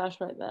soulful stash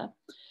right there.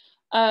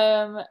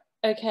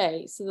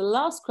 Okay, so the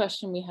last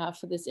question we have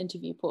for this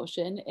interview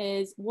portion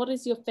is, what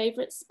is your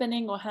favorite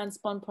spinning or hand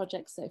spun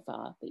project so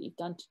far that you've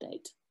done to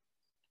date?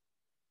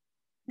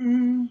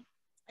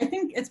 I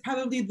think it's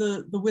probably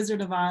the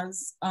Wizard of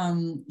Oz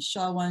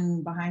shawl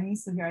one behind me.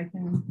 So here I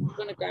can. You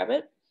want to grab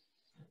it?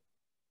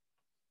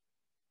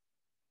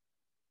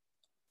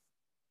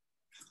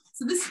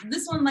 So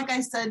this one, like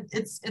I said,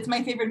 it's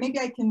my favorite. Maybe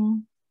I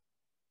can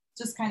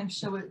just kind of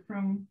show it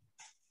from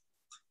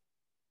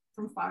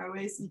far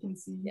away so you can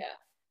see. Yeah,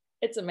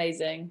 it's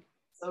amazing.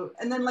 So,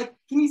 and then like,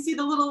 can you see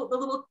the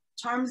little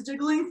charms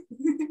jiggling?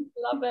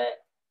 Love it.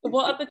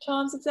 What are the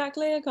charms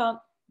exactly? I can't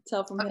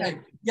tell from here. Okay.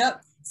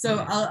 Yep.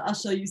 So I'll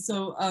show you.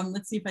 So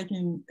let's see if I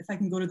can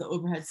go to the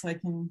overhead so I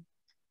can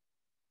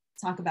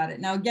talk about it.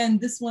 Now again,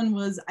 this one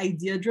was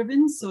idea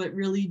driven, so it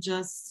really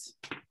just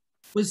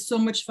was so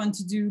much fun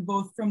to do,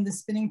 both from the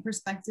spinning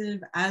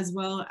perspective as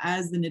well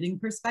as the knitting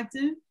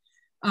perspective.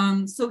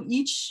 So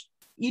each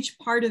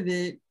part of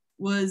it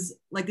was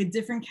like a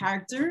different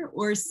character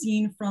or a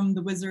scene from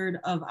the Wizard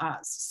of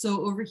Oz.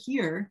 So over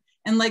here,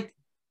 and like,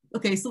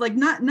 okay, so like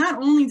not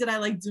only did I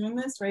like doing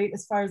this, right,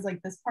 as far as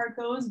like this part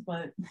goes,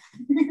 but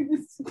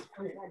this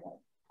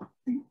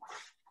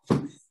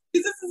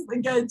is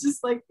again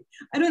just like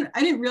I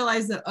didn't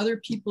realize that other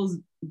people's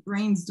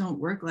brains don't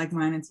work like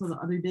mine until the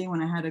other day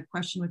when I had a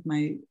question with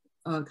my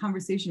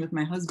conversation with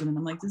my husband, and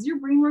I'm like, does your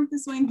brain work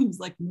this way? And he was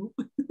like, nope.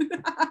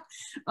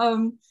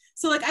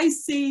 So like I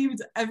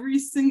saved every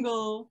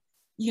single,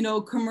 you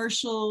know,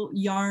 commercial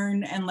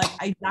yarn, and like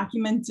I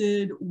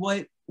documented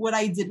what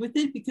I did with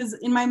it, because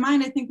in my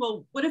mind I think,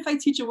 well, what if I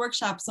teach a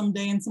workshop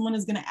someday and someone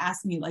is going to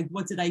ask me like,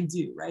 what did I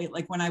do, right?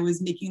 Like when I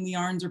was making the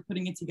yarns or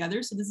putting it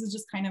together. So this is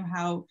just kind of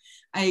how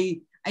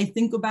I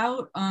think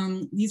about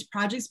these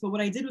projects. But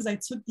what I did was I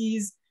took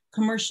these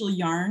commercial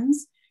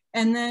yarns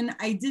and then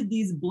I did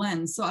these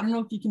blends. So I don't know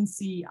if you can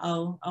see,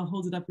 I'll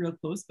hold it up real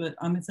close, but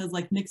it says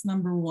like mix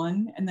number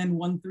 1 and then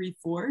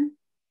 134.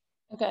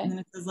 Okay. And then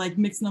it says like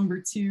mix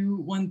number 2,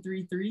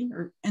 133.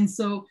 And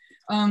so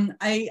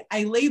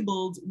I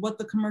labeled what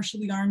the commercial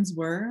yarns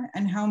were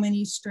and how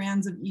many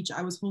strands of each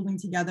I was holding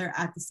together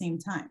at the same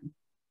time.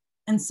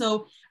 And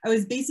so I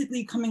was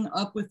basically coming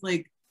up with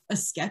like a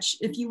sketch,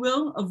 if you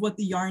will, of what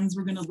the yarns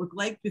were going to look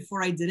like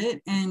before I did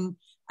it. And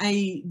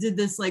I did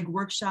this like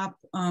workshop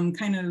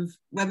kind of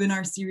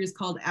webinar series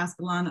called Ask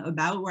Alanna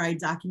About, where I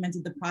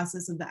documented the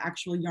process of the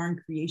actual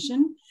yarn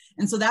creation.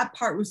 And so that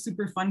part was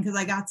super fun because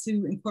I got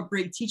to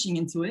incorporate teaching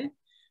into it.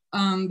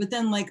 But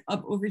then like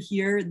up over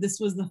here, this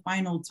was the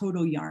final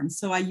Toto yarn.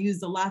 So I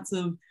used lots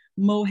of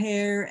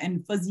mohair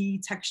and fuzzy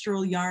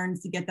textural yarns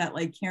to get that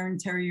like Cairn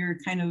Terrier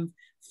kind of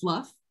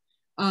fluff.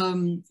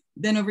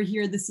 Then over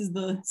here, this is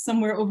the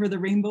somewhere over the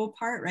rainbow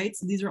part, right?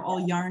 So these are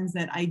all yarns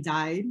that I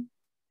dyed.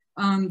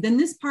 Then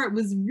this part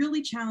was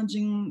really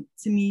challenging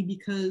to me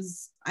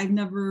because I've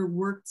never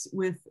worked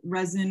with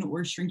resin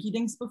or shrinky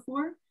dinks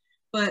before,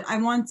 but I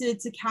wanted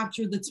to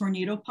capture the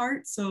tornado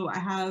part. So I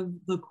have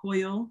the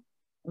coil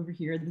over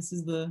here. This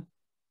is the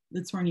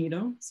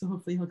tornado. So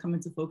hopefully he'll come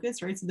into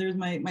focus, right? So there's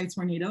my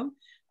tornado.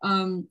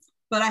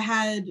 But I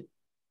had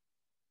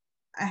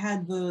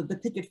the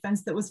picket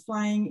fence that was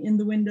flying in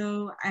the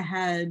window. I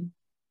had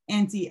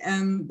Auntie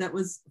M that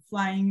was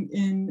flying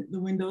in the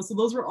window. So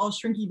those were all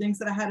shrinky dinks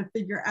that I had to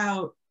figure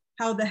out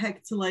how the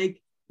heck to, like,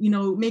 you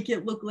know, make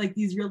it look like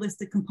these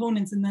realistic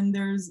components. And then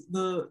there's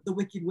the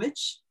Wicked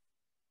Witch.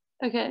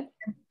 Okay.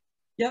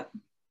 Yep.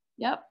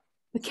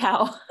 The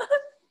cow.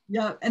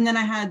 Yep. And then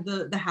I had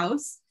the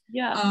house.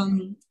 Yeah.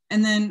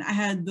 And then I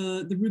had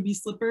the ruby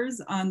slippers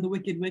on the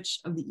Wicked Witch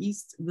of the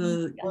East,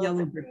 the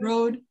yellow brick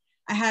road.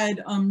 I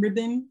had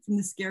ribbon from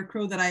the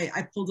scarecrow that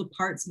I pulled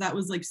apart. So that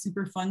was like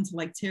super fun to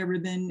like tear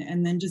ribbon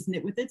and then just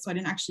knit with it. So I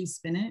didn't actually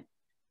spin it.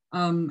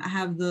 I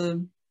have there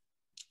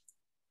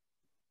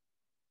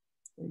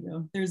you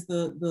go. There's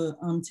the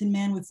Tin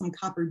Man with some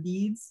copper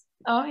beads.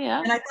 Oh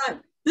yeah. And I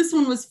thought this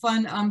one was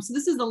fun. So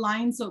this is the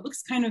line, so it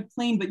looks kind of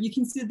plain, but you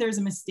can see that there's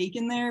a mistake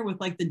in there with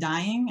like the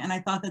dyeing. And I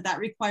thought that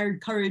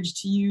required courage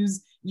to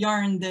use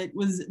yarn that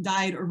was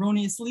dyed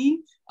erroneously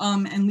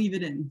and leave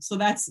it in. So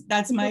that's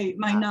my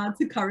nod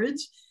to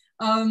courage.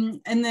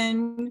 And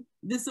then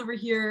this over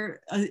here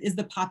is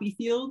the poppy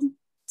field.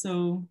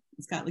 So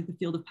it's got like the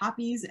field of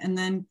poppies. And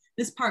then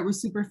this part was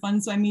super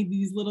fun. So I made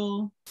these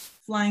little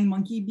flying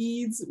monkey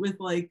beads with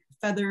like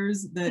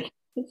feathers that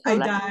I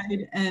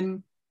dyed,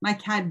 and my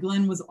cat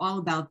Glenn was all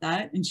about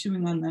that and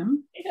chewing on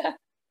them. Yeah.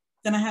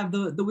 Then I have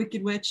the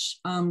Wicked Witch,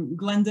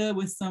 Glenda,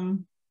 with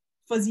some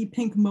fuzzy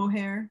pink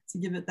mohair to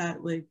give it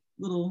that like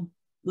little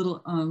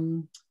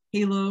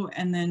halo,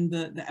 and then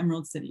the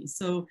Emerald City.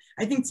 So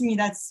I think to me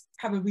that's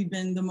probably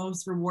been the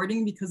most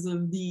rewarding because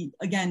of the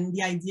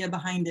idea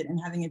behind it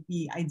and having it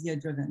be idea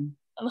driven.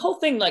 And the whole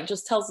thing like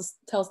just tells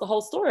the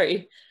whole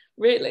story,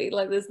 really.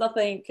 Like there's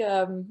nothing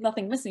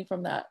missing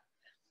from that.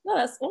 No,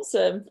 that's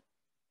awesome.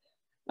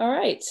 All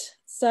right,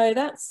 so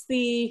that's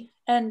the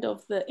end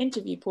of the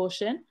interview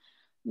portion.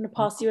 I'm going to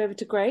pass you over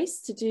to Grace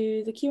to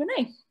do the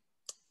Q&A.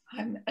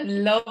 I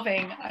love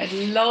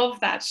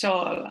that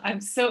shawl.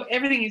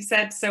 Everything you've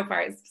said so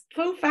far is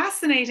so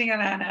fascinating,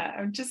 Alanna.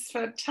 I'm just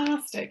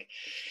fantastic.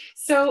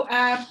 So,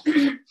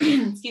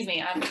 excuse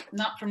me, I'm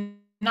not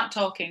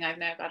talking, I've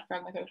now got a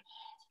frog in my throat.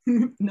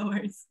 No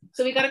worries.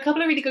 So we got a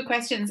couple of really good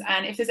questions,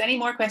 and if there's any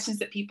more questions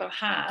that people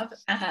have,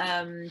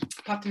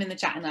 pop them in the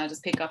chat and I'll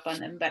just pick up on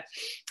them. But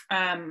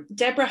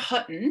Deborah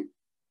Hutton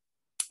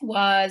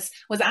was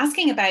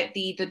asking about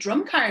the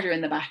drum carder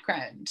in the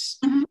background.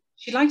 Mm-hmm.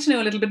 She'd like to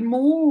know a little bit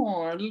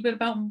more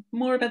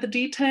about the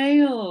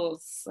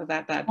details of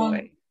that bad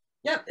boy.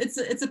 Yep,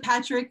 it's a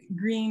Patrick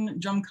Green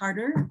drum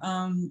carder,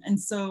 and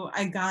so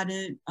I got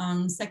it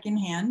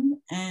secondhand,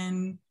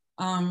 and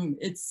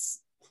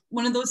it's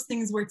one of those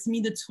things where, to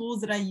me, the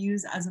tools that I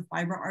use as a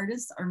fiber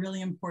artist are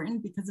really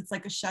important, because it's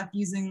like a chef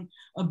using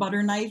a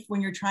butter knife when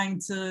you're trying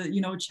to,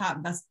 chop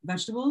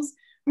vegetables.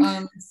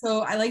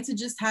 So I like to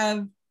just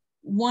have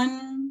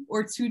one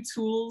or two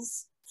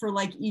tools for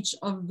like each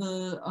of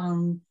the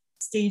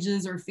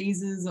stages or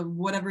phases of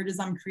whatever it is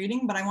I'm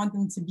creating, but I want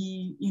them to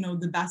be,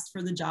 the best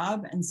for the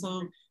job. And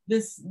so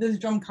this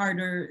drum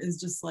carder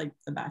is just like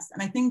the best.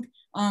 And I think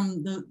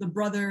the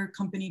brother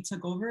company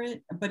took over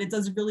it, but it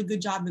does a really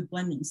good job at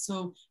blending.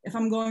 So if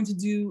I'm going to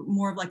do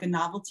more of like a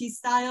novelty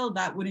style,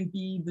 that wouldn't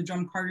be the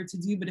drum carder to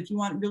do. But if you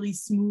want really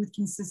smooth,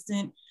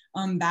 consistent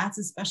bats,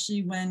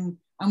 especially when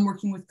I'm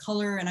working with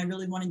color and I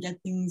really want to get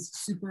things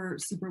super,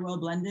 super well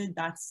blended,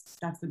 that's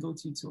the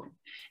go-to tool.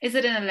 Is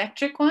it an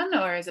electric one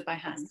or is it by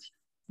hand?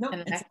 Nope,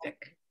 an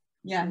electric.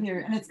 Yeah, here.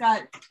 And it's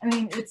got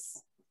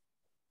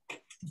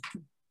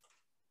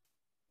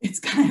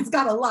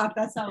a lock.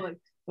 That's how, like,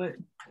 but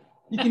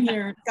you can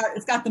hear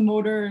it's got the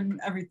motor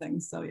and everything.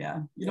 So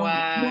yeah, you don't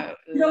want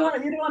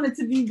it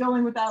to be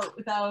going without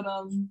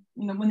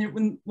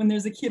when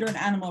there's a kid or an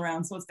animal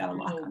around. So it's got a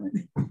lock on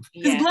it.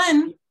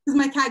 Because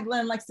my cat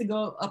Glenn likes to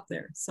go up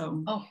there.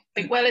 So well,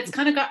 it's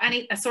kind of got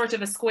a sort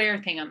of a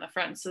square thing on the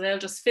front, so they'll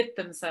just fit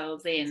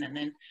themselves in and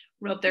then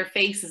rub their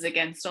faces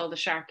against all the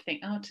sharp thing.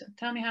 Oh,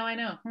 tell me how I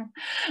know.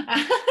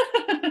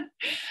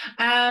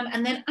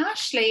 And then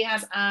Ashley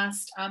has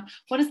asked,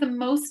 what has been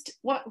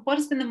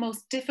the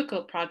most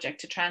difficult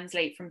project to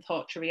translate from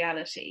thought to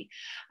reality?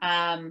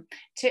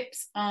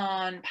 Tips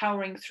on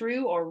powering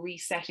through or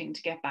resetting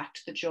to get back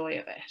to the joy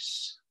of it.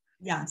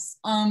 Yes.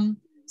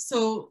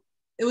 So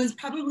it was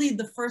probably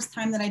the first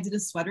time that I did a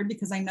sweater,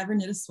 because I never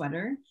knit a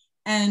sweater.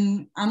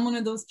 And I'm one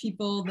of those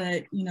people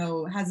that,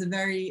 has a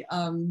very,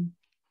 I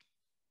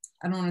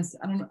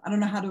don't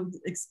know how to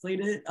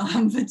explain it,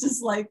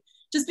 but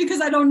just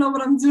because I don't know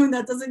what I'm doing,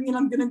 that doesn't mean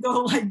I'm gonna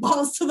go like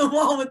balls to the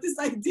wall with this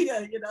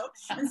idea,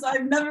 And so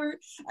I've never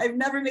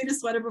made a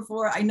sweater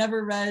before. I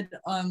never read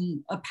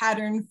a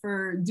pattern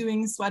for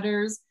doing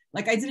sweaters.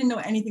 like I didn't know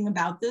anything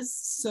about this.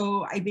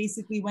 So I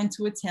basically went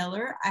to a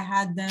tailor. I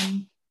had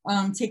them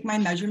take my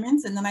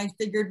measurements, and then I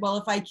figured, well,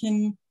 if I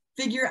can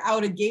figure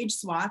out a gauge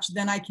swatch,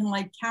 then I can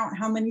like count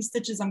how many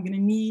stitches I'm gonna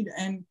need.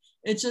 And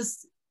it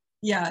just,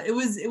 yeah, it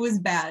was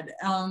bad.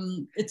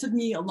 It took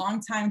me a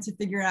long time to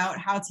figure out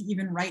how to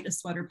even write a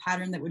sweater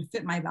pattern that would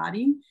fit my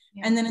body.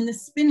 Yeah. And then in the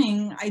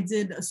spinning, I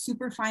did a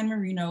super fine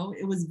merino.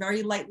 It was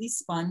very lightly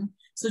spun.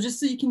 So just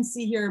so you can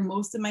see here,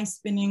 most of my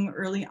spinning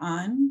early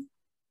on,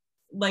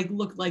 like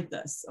looked like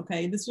this,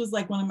 okay? This was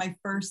like one of my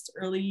first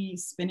early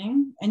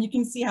spinning, and you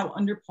can see how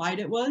underplied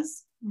it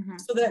was. Mm-hmm.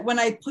 So that when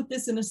I put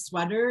this in a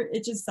sweater,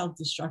 it just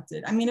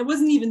self-destructed. I mean, it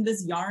wasn't even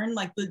this yarn,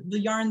 like the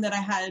yarn that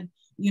I had,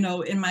 you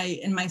know, in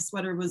my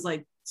sweater was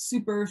like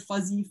super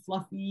fuzzy,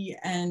 fluffy,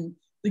 and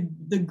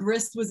the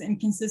grist was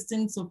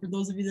inconsistent. So for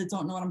those of you that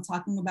don't know what I'm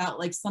talking about,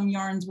 like some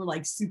yarns were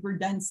like super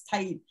dense,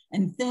 tight,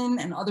 and thin,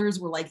 and others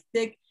were like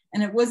thick,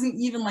 and it wasn't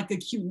even like a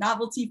cute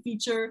novelty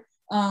feature.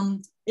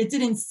 It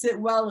didn't sit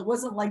well. It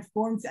wasn't like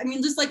formed. I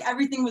mean, just like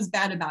everything was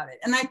bad about it.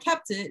 And I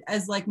kept it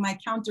as like my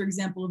counter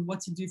example of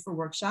what to do for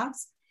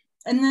workshops.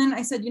 And then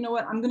I said, you know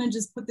what, I'm going to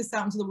just put this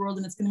out into the world,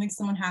 and it's going to make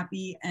someone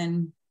happy.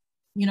 And,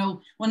 you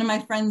know, one of my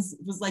friends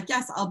was like,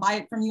 yes, I'll buy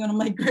it from you. And I'm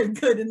like, great,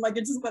 good. And like,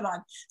 it just went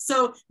on.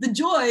 So the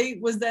joy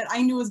was that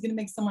I knew it was going to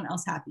make someone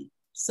else happy.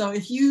 So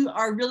if you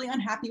are really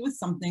unhappy with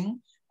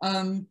something,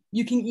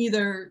 you can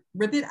either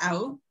rip it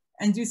out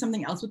and do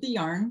something else with the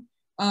yarn.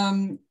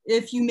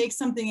 If you make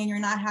something and you're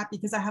not happy,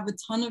 because I have a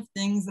ton of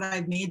things that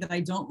I've made that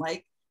I don't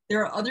like,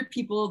 there are other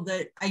people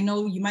that I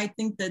know you might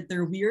think that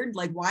they're weird.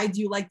 Like, why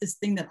do you like this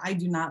thing that I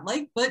do not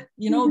like? But,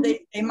 you know,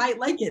 they might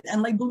like it,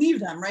 and like, believe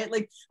them, right?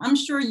 Like, I'm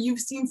sure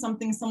you've seen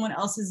something someone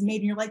else has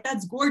made and you're like,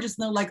 that's gorgeous.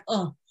 And they're like,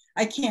 oh,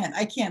 I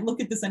can't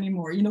look at this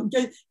anymore. You know,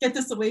 get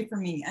this away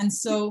from me. And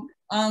so,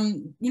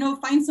 you know,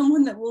 find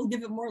someone that will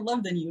give it more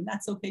love than you. And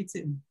that's okay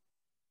too.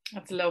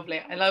 That's lovely.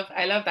 I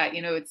love that.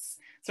 You know, it's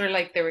sort of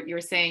like you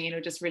were saying, you know,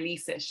 just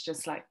release it,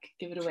 just like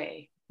give it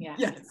away. Yeah.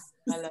 Yes.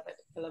 I love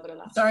it. I love it a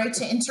lot. Sorry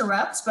to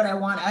interrupt, but I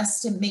want us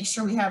to make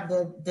sure we have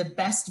the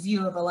best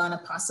view of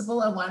Alanna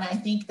possible. I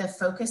think the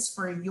focus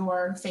for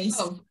your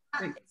face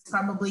is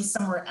probably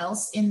somewhere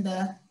else in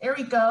the, there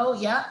we go.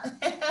 Yeah.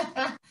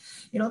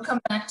 It'll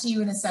come back to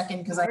you in a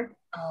second, because I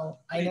know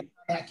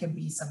that can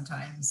be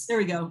sometimes. There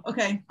we go.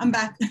 Okay, I'm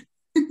back.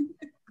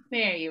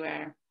 There you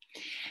are.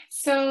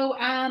 So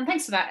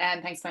thanks for that,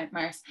 and thanks,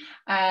 Mars.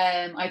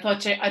 I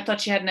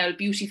thought she had an old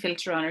beauty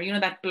filter on her. You know,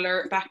 that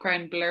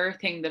background blur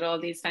thing that all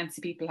these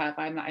fancy people have.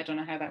 I don't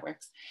know how that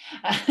works.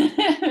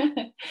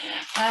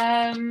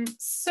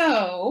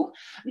 So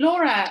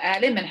Laura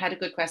Linman had a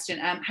good question.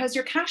 How's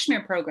your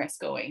cashmere progress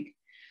going?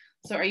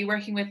 So are you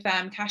working with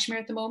cashmere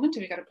at the moment?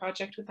 Have you got a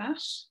project with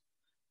that?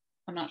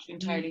 I'm not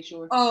entirely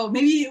sure. Oh,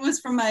 maybe it was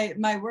from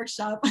my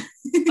workshop.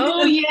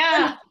 Oh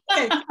yeah.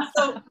 Okay,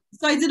 so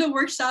I did a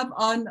workshop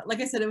on,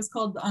 like I said, it was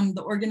called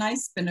the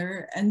Organized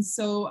Spinner. And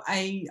so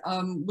I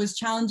was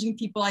challenging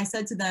people. I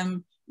said to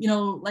them, you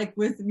know, like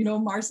with, you know,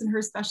 Mars and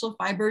her special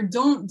fiber,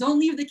 don't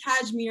leave the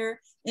cashmere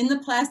in the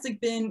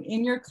plastic bin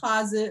in your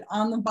closet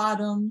on the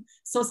bottom.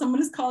 So someone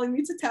is calling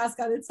me to task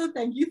on it. So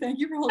thank you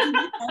for holding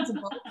me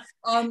accountable.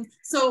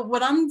 So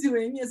what I'm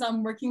doing is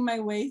I'm working my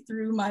way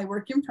through my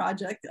work in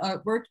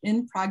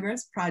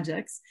progress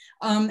projects.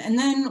 And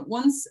then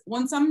once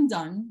I'm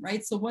done,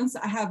 right? So once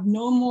I have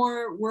no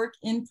more work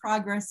in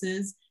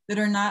progresses that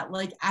are not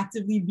like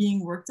actively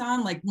being worked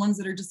on, like ones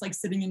that are just like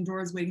sitting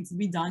indoors waiting to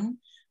be done,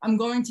 I'm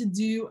going to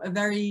do a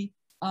very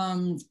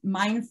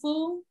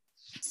mindful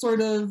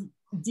sort of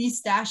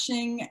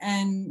destashing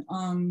and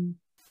I'm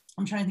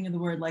trying to think of the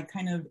word, like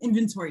kind of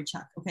inventory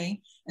check, okay?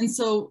 And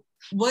so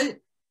what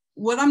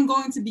I'm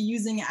going to be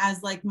using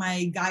as like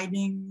my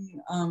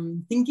guiding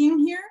thinking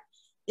here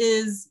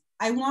is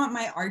I want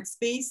my art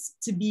space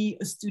to be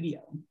a studio.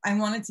 I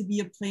want it to be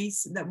a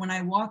place that when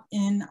I walk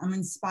in, I'm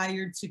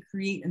inspired to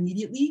create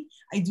immediately.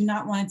 I do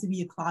not want it to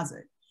be a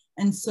closet.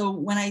 And so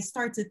when I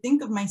start to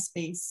think of my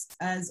space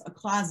as a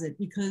closet,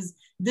 because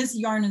this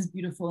yarn is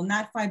beautiful and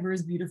that fiber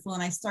is beautiful,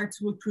 and I start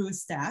to accrue a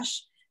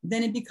stash,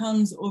 then it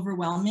becomes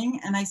overwhelming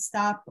and I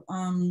stop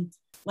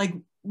like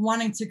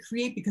wanting to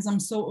create because I'm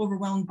so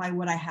overwhelmed by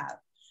what I have.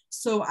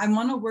 So I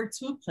want to work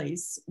to a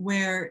place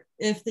where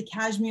if the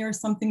cashmere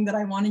is something that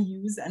I want to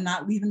use and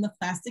not leave in the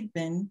plastic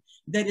bin,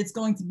 that it's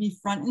going to be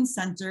front and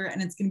center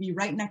and it's going to be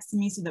right next to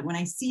me, so that when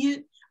I see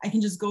it, I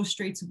can just go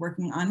straight to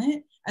working on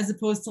it, as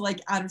opposed to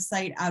like out of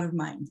sight, out of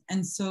mind.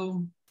 And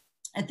so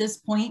at this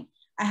point,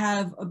 I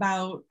have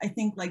about, I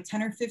think like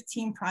 10 or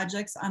 15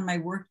 projects on my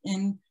work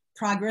in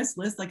progress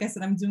list. Like I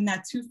said, I'm doing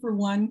that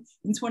 2-for-1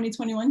 in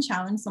 2021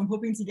 challenge. So I'm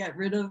hoping to get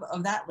rid of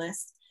that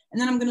list. And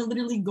then I'm gonna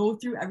literally go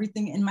through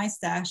everything in my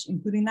stash,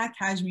 including that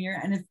cashmere.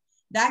 And if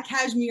that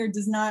cashmere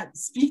does not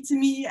speak to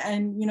me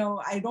and, you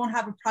know, I don't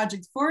have a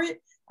project for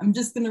it, I'm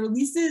just gonna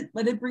release it,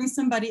 let it bring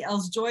somebody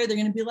else joy. They're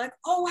gonna be like,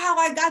 oh wow,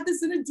 I got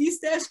this in a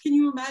D-stash. Can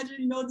you imagine,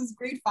 you know, this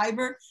great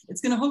fiber? It's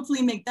gonna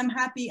hopefully make them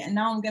happy. And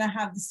now I'm gonna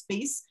have the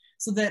space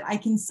so that I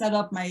can set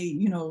up my,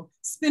 you know,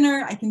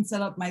 spinner, I can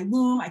set up my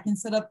loom, I can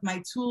set up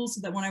my tools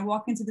so that when I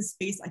walk into the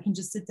space, I can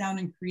just sit down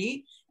and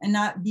create and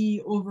not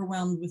be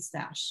overwhelmed with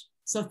stash.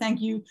 So thank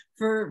you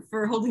for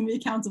holding me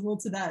accountable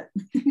to that.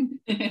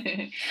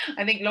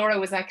 I think Laura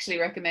was actually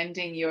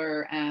recommending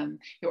your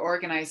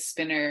organized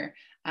spinner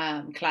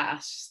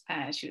class.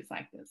 She was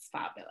like, "It's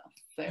fabulous."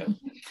 So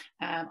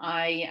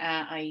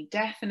I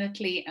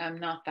definitely am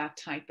not that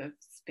type of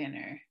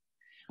spinner.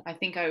 I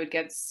think I would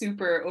get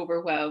super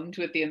overwhelmed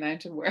with the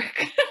amount of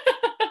work.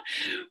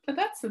 But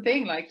that's the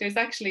thing, like there's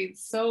actually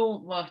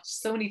so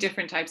many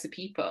different types of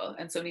people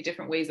and so many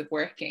different ways of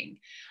working.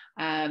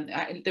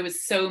 There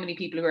was so many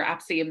people who were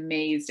absolutely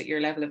amazed at your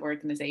level of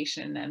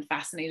organization and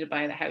fascinated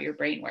by how your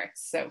brain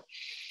works. So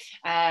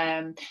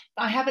I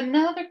have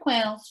another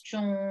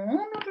question.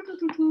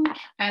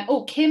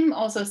 Oh, Kim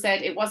also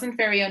said it wasn't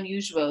very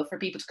unusual for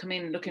people to come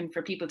in looking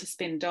for people to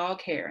spin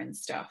dog hair and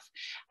stuff.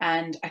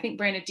 And I think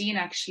Bernadine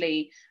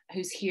actually,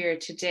 who's here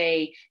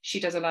today, she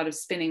does a lot of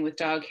spinning with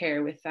dog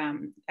hair with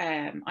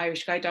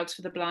Irish Guide Dogs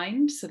for the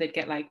Blind. So they'd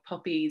get like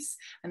puppies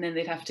and then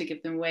they'd have to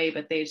give them away,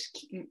 but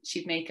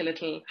she'd make a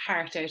little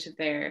heart out of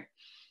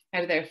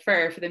their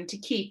fur for them to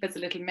keep as a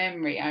little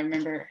memory. I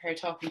remember her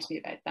talking to me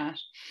about that.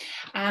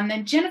 And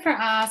then Jennifer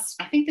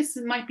asked, I think this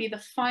might be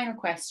the final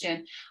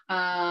question,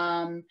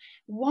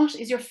 what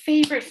is your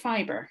favorite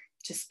fiber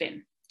to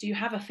spin? Do you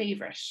have a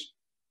favorite?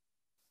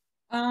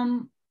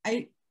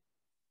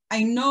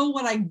 I know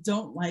what I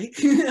don't like.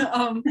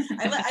 I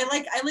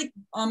like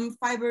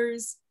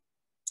fibers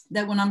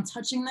that when I'm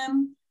touching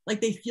them,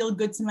 like they feel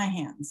good to my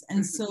hands.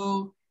 And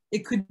so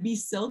it could be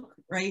silk,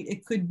 right?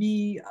 It could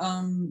be,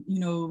 you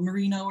know,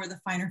 merino or the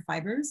finer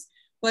fibers.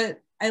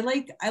 But I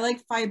like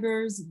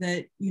fibers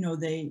that, you know,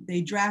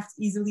 they draft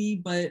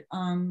easily, but,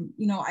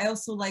 you know, I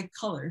also like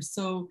color.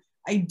 So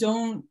I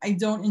don't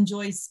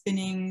enjoy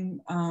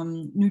spinning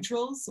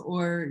neutrals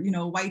or, you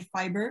know, white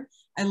fiber.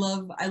 I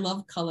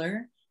love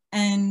color.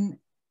 And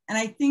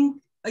I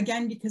think,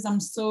 again, because I'm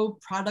so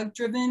product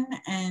driven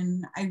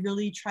and I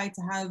really try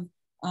to have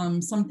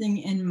something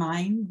in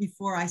mind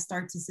before I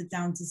start to sit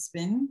down to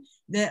spin,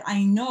 that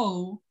I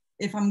know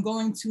if I'm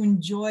going to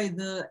enjoy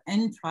the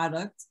end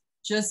product,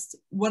 just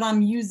what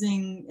I'm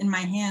using in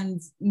my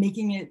hands,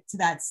 making it to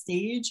that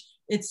stage,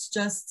 it's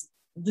just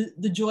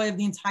the joy of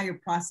the entire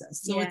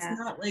process. So It's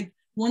not like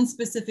one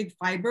specific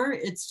fiber,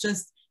 it's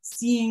just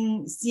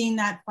seeing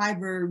that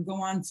fiber go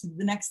on to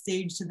the next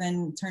stage to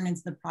then turn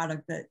into the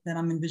product that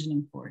I'm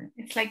envisioning for it.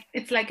 It's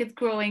like it's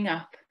growing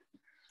up.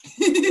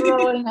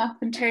 Growing up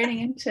and turning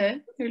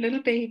into your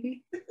little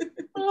baby.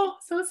 Oh,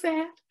 so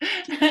sad.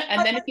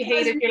 And then if you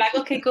hate it, you're like,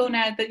 okay, go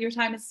now that your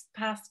time has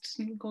passed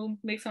and go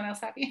make someone else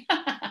happy.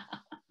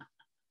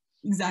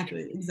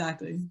 Exactly.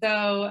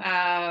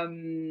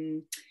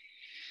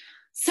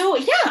 So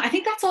yeah, I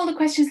think that's all the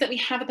questions that we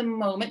have at the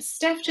moment.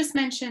 Steph just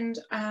mentioned,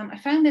 I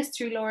found this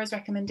through Laura's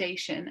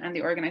recommendation and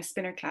the organized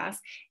spinner class,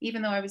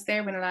 even though I was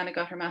there when Alanna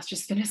got her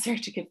master's spinner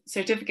certificate.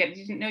 I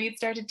didn't know you'd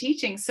started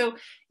teaching. So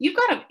you've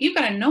got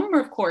a number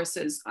of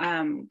courses.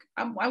 I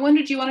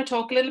wondered, do you want to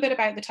talk a little bit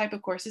about the type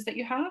of courses that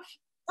you have?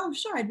 Oh,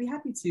 sure, I'd be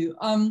happy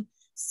to.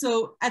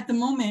 So at the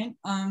moment,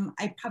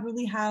 I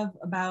probably have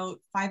about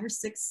 5 or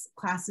 6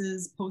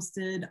 classes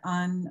posted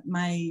on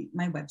my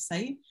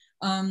website.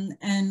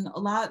 And a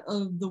lot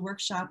of the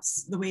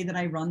workshops, the way that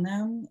I run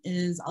them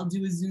is I'll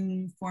do a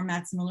Zoom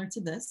format similar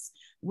to this,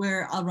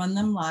 where I'll run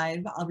them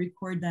live, I'll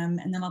record them,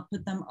 and then I'll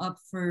put them up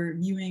for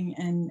viewing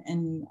and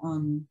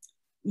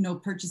you know,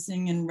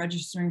 purchasing and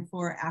registering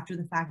for after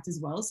the fact as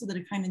well, so that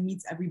it kind of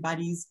meets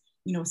everybody's,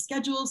 you know,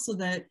 schedule, so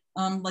that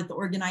like the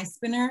organized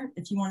spinner,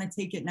 if you want to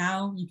take it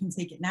now, you can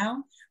take it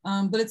now,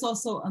 but it's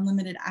also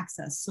unlimited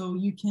access. So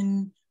you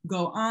can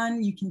go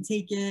on, you can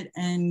take it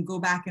and go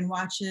back and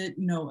watch it,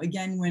 you know,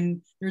 again, when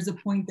there's a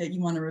point that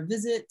you want to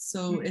revisit.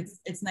 So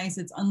it's nice,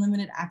 it's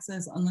unlimited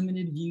access,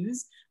 unlimited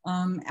views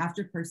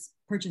after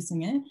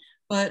purchasing it.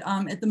 But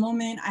at the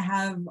moment I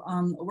have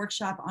a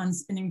workshop on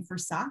spinning for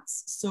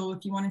socks. So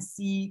if you want to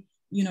see,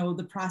 you know,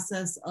 the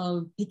process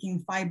of picking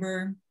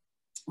fiber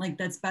like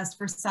that's best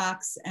for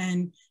socks,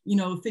 and, you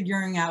know,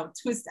 figuring out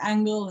twist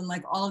angle and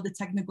like all of the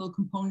technical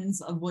components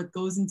of what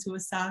goes into a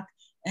sock,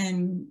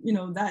 and, you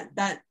know, that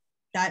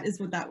is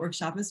what that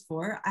workshop is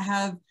for. I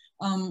have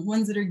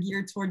ones that are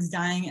geared towards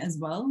dyeing as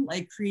well,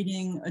 like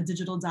creating a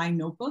digital dye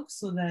notebook,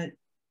 so that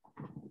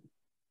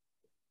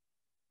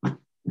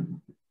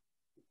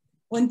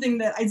one thing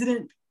that I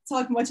didn't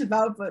talk much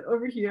about, but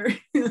over here,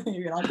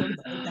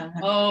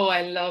 oh,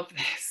 I love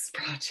this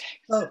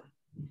project.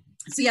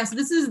 So yeah, so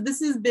this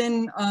has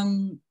been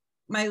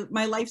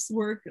my life's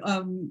work,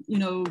 you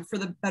know, for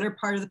the better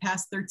part of the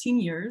past 13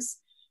 years,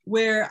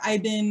 where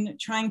I've been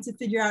trying to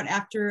figure out,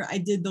 after I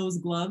did those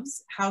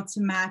gloves, how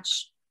to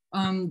match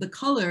the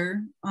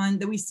color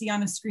that we see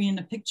on a screen in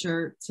a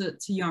picture to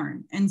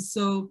yarn. And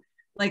so,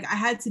 like, I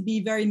had to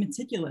be very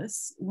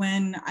meticulous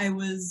when I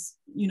was,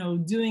 you know,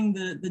 doing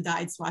the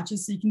dyed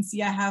swatches. So you can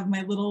see I have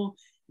my little,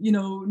 you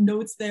know,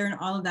 notes there and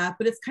all of that,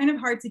 but it's kind of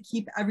hard to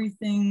keep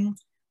everything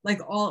like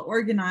all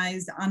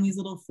organized on these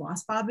little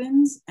floss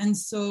bobbins. And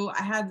so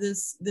I have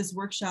this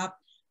workshop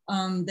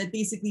that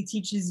basically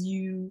teaches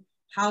you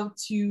how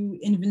to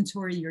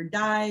inventory your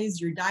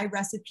dyes, your dye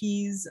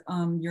recipes,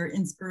 your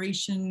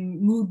inspiration,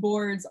 mood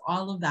boards,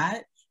 all of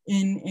that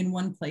in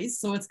one place.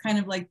 So it's kind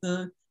of like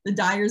the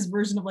dyer's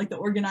version of like the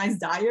organized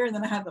dyer, and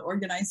then I have the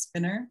organized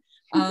spinner.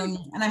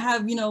 And I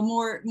have, you know,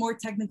 more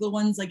technical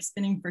ones like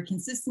spinning for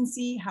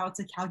consistency, how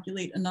to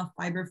calculate enough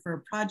fiber for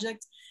a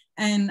project.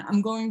 And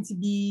I'm going to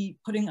be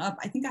putting up,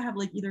 I think I have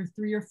like either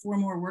 3 or 4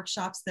 more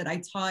workshops that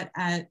I taught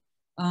at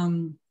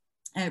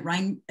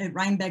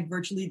Rhinebeck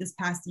virtually this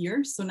past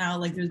year. So now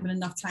like there's been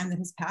enough time that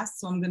has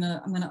passed. So I'm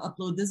gonna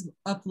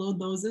upload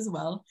those as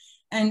well.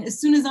 And as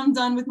soon as I'm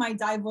done with my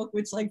dye book,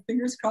 which like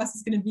fingers crossed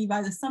is gonna be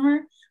by the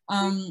summer,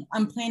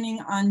 I'm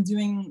planning on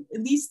doing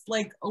at least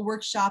like a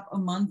workshop a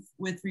month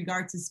with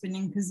regard to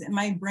spinning, because in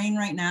my brain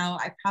right now,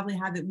 I probably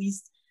have at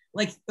least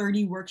like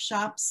 30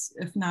 workshops,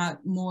 if not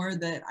more,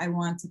 that I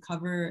want to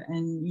cover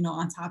and, you know,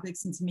 on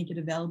topics and to make it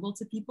available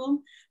to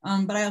people.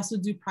 But I also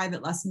do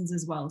private lessons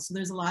as well. So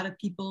there's a lot of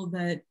people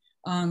that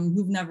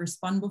who've never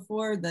spun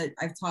before that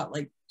I've taught,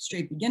 like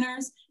straight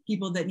beginners,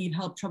 people that need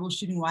help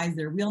troubleshooting why is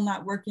their wheel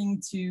not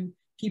working, to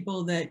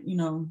people that, you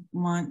know,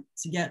 want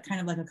to get kind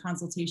of like a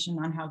consultation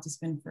on how to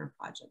spin for a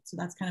project. So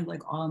that's kind of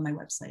like all on my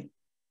website.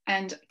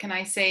 And can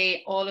I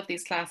say all of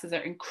these classes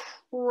are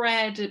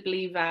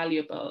incredibly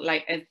valuable,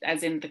 like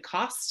as in the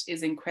cost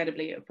is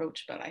incredibly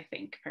approachable, I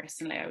think,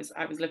 personally.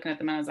 I was looking at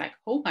them and I was like,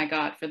 oh my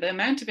God, for the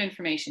amount of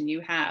information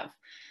you have,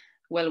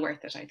 well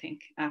worth it, I think.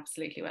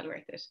 Absolutely well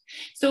worth it.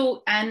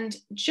 So, and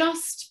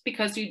just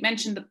because you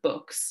mentioned the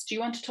books, do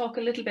you want to talk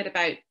a little bit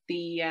about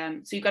the,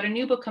 so you've got a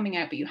new book coming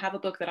out, but you have a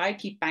book that I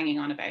keep banging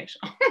on about.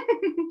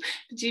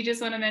 Do you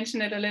just want to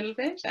mention it a little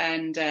bit?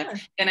 And Sure.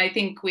 then I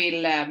think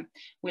we'll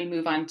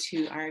move on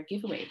to our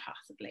giveaway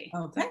possibly.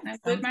 Okay.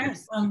 Good, Mark?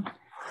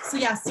 So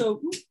yeah,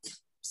 so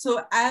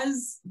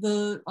as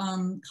the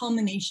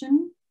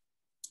culmination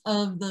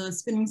of the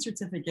spinning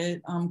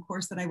certificate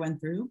course that I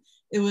went through,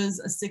 it was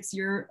a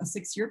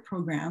 6-year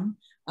program.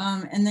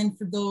 And then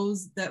for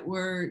those that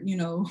were, you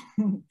know,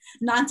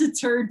 not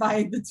deterred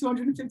by the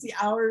 250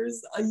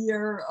 hours a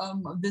year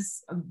of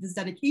this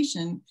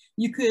dedication,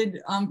 you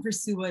could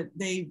pursue what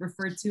they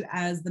referred to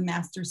as the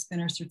Master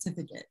Spinner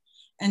Certificate.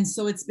 And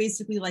so it's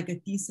basically like a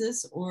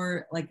thesis,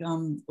 or like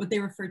what they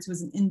refer to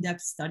as an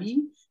in-depth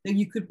study that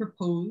you could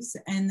propose.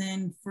 And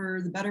then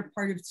for the better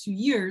part of 2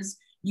 years,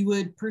 you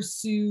would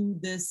pursue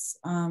this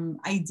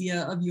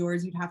idea of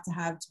yours. You'd have to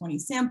have 20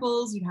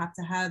 samples. You'd have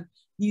to have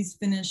these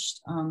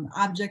finished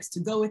objects to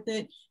go with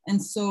it.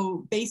 And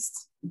so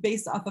based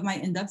off of my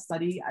in-depth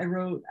study, I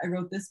wrote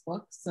this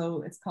book.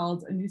 So it's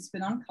called A New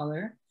Spin on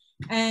Color.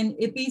 And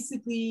it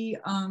basically,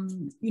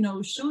 you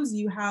know, shows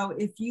you how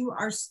if you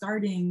are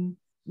starting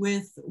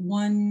with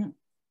one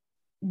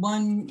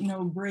you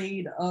know,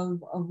 braid of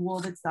wool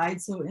that's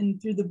dyed. So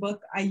through the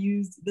book, I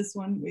used this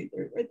one,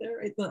 right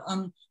there,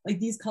 like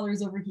these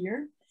colors over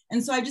here.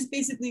 And so I just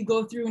basically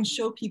go through and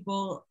show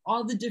people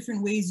all the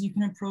different ways you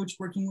can approach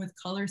working with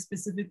color,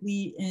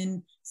 specifically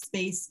in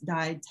space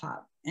dyed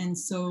top. And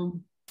so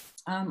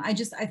I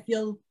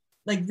feel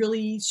like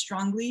really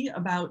strongly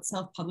about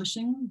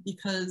self-publishing,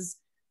 because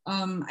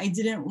I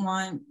didn't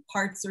want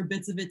parts or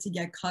bits of it to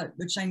get cut,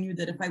 which I knew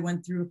that if I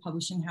went through a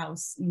publishing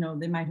house, you know,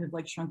 they might have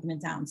like shrunken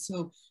it down.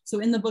 So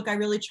in the book, I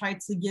really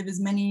tried to give as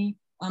many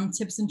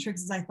tips and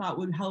tricks as I thought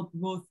would help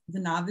both the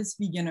novice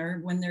beginner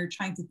when they're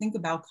trying to think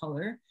about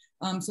color.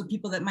 So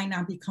people that might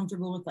not be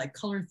comfortable with like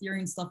color theory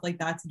and stuff like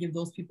that, to give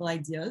those people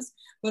ideas,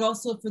 but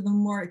also for the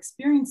more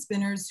experienced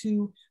spinners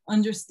who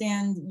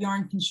understand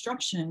yarn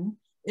construction.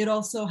 It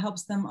also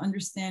helps them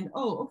understand,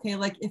 oh, okay,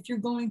 like if you're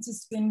going to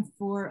spin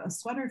for a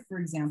sweater, for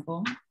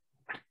example,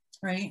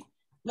 right?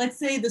 Let's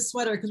say the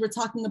sweater, because we're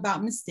talking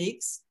about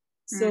mistakes.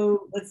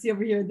 So let's see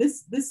over here,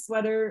 this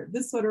sweater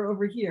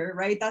over here,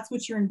 right? That's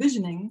what you're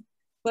envisioning.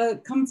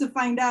 But come to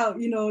find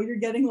out, you know, you're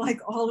getting like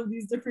all of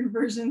these different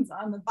versions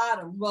on the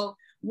bottom. Well,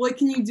 what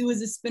can you do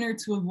as a spinner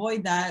to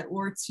avoid that,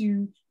 or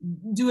to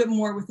do it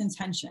more with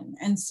intention?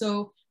 And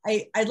so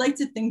I'd like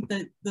to think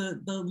that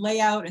the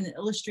layout and the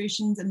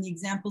illustrations and the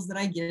examples that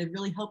I give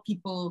really help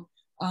people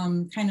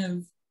kind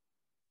of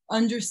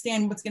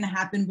understand what's going to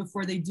happen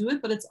before they do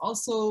it. But it's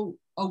also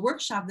a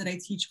workshop that I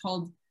teach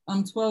called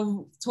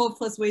 12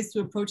 plus ways to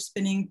approach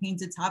spinning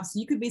painted tops. So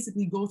you could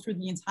basically go through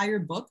the entire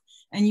book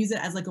and use it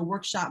as like a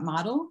workshop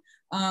model.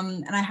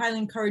 And I highly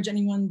encourage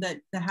anyone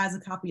that has a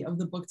copy of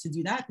the book to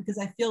do that, because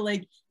I feel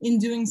like in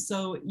doing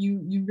so,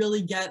 you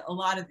really get a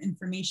lot of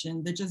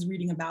information that just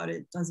reading about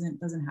it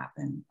doesn't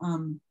happen.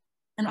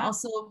 And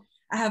also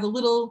I have a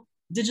little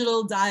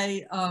digital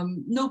dye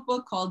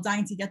notebook called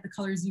Dyeing to Get the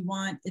Colors You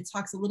Want. It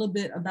talks a little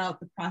bit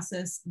about the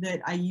process that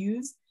I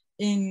use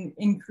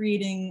in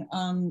creating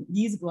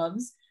these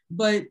gloves,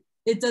 but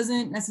it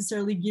doesn't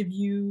necessarily give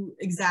you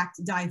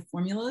exact dye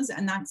formulas.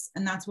 And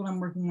that's what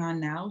I'm working on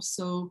now.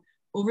 So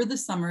over the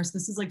summer, so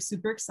this is like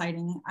super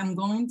exciting, I'm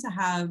going to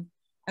have,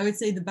 I would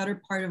say, the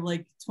better part of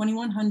like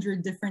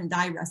 2,100 different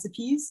dye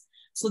recipes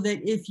so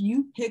that if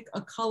you pick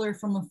a color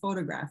from a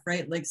photograph,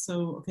 right? Like,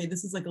 so, okay,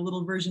 this is like a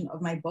little version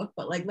of my book,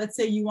 but like, let's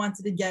say you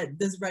wanted to get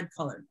this red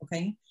color,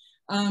 okay?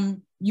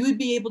 You would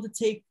be able to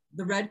take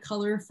the red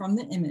color from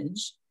the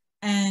image,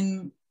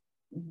 and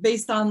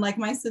based on like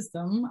my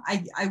system,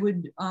 I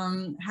would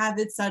have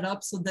it set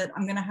up so that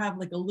I'm gonna have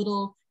like a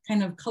little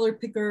kind of color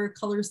picker,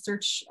 color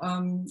search,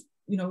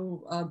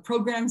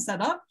 program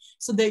set up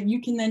so that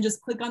you can then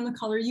just click on the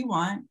color you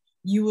want.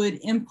 You would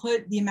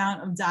input the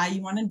amount of dye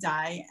you want to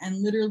dye,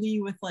 and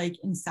literally with like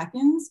in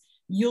seconds,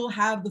 you'll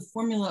have the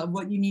formula of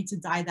what you need to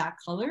dye that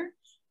color.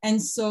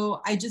 And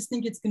so I just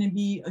think it's going to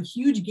be a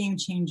huge game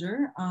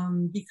changer,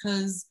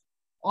 because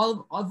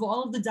all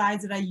of the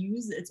dyes that I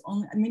use, it's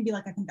only maybe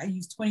like, I think I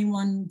use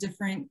 21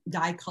 different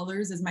dye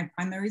colors as my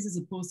primaries, as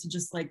opposed to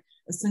just like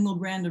a single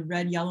brand of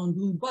red, yellow, and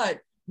blue. But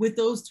with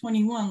those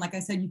 21, like I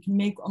said, you can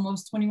make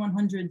almost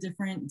 2,100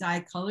 different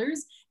dye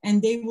colors,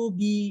 and they will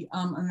be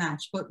a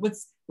match. But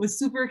what's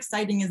super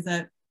exciting is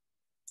that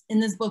in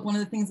this book, one of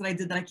the things that I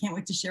did that I can't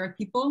wait to share with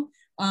people,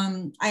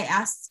 I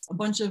asked a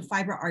bunch of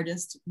fiber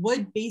artists,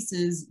 what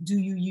bases do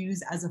you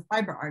use as a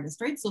fiber artist,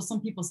 right? So some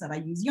people said, I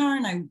use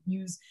yarn, I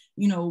use,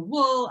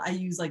 wool, I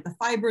use like the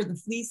fiber, the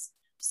fleece.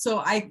 So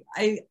I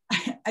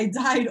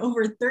dyed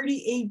over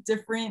 38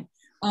 different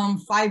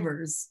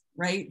fibers,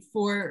 right,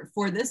 for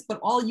this, but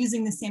all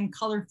using the same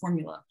color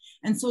formula.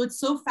 And so it's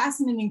so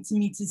fascinating to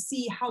me to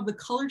see how the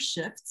color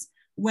shifts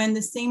when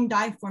the same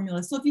dye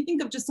formula. So if you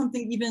think of just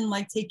something even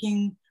like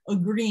taking a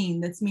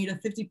green that's made of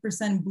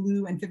 50%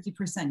 blue and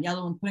 50%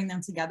 yellow and putting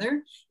them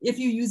together, if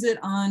you use it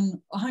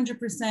on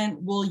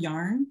 100% wool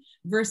yarn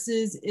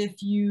versus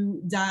if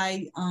you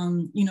dye,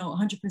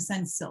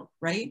 100% silk,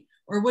 right?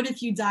 Or what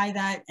if you dye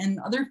that, and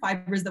other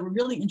fibers that were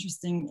really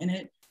interesting in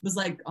it was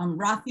like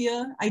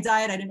raffia. I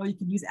dyed, I didn't know you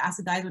could use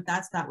acid dyes with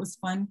that, so that was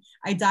fun.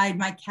 I dyed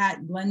my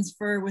cat Glenn's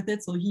fur with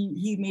it, so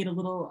he made a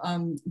little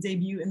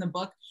debut in the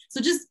book.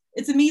 So just,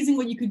 it's amazing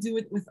what you could do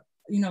with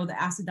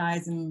the acid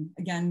dyes. And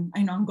again,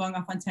 I know I'm going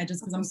off on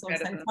tangents because I'm so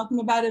excited talking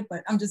about it,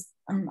 but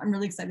I'm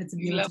really excited to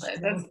be able to share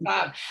it. That's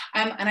fab.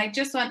 And I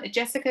just want,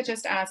 Jessica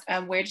just asked,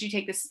 where did you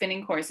take the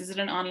spinning course? Is it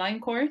an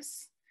online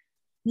course?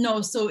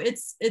 No, so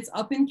it's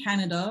up in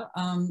Canada,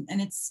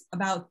 and it's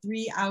about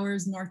 3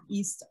 hours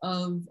northeast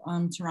of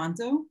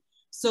Toronto.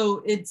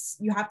 So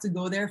you have to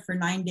go there for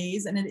 9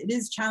 days, and it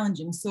is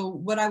challenging. So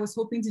what I was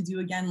hoping to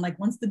do, again, like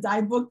once the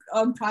dye book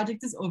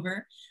project is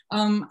over,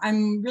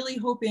 I'm really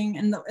hoping,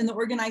 and the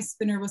organized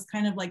spinner was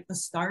kind of like the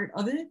start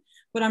of it,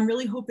 but I'm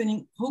really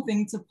hoping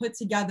to put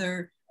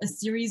together a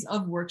series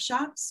of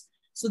workshops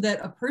so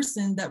that a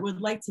person that would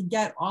like to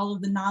get all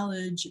of the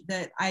knowledge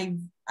that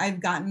I've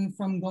gotten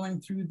from going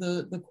through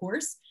the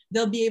course,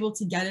 they'll be able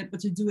to get it,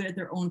 but to do it at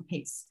their own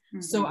pace.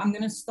 Mm-hmm. So I'm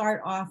going to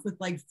start off with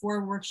like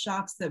 4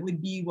 workshops that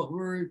would be what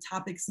were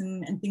topics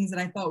and things that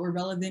I thought were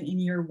relevant in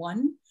year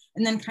 1,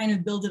 and then kind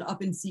of build it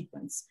up in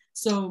sequence.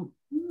 So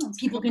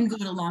people can do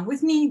it along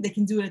with me, they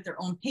can do it at their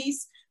own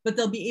pace, but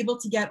they'll be able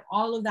to get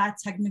all of that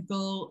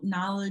technical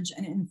knowledge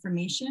and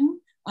information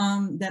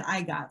that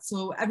I got.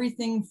 So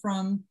everything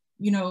from,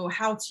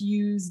 how to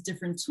use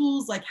different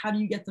tools, like how do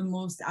you get the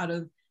most out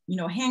of,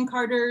 hand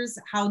carders,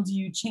 how do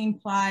you chain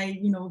ply,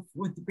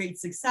 with great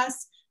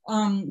success,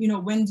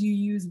 when do you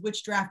use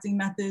which drafting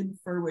method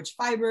for which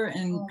fiber,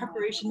 and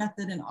preparation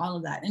method, and all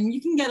of that. And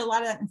you can get a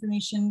lot of that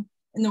information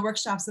in the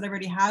workshops that I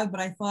already have, but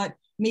I thought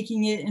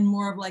making it in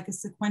more of like a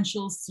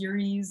sequential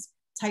series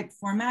type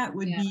format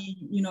would be,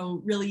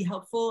 really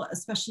helpful,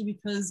 especially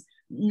because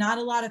not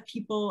a lot of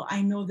people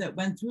I know that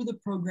went through the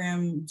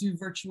program do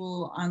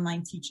virtual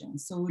online teaching.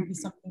 So it would be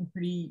something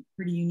pretty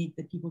unique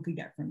that people could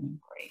get from me.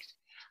 Great.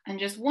 And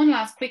just one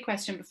last quick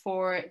question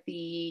before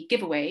the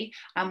giveaway.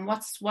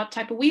 What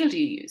type of wheel do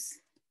you use?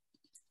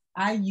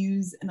 I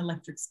use an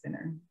electric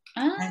spinner.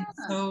 And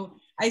so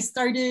I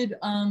started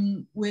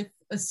with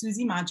a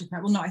Suzy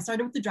Magicraft. Well, no, I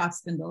started with the drop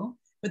spindle,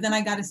 but then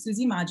I got a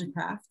Suzy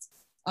Magicraft,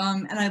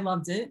 and I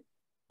loved it.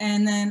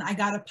 And then I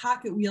got a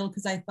pocket wheel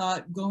because I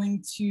thought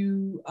going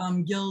to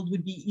Guild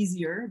would be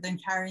easier than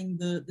carrying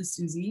the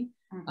Suzy.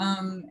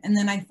 Mm-hmm. And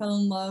then I fell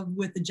in love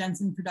with the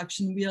Jensen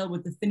production wheel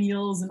with the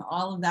finials and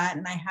all of that.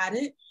 And I had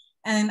it,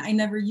 and I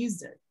never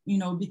used it,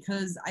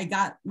 because I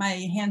got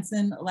my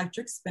Hanson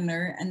electric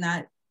spinner, and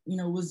that,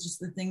 was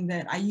just the thing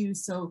that I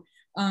used. So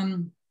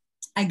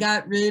I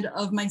got rid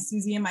of my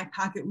Suzy and my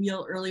pocket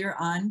wheel earlier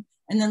on.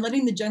 And then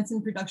letting the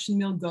Jensen production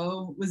wheel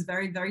go was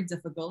very, very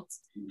difficult.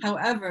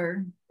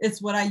 However,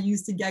 it's what I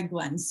used to get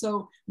Glenn.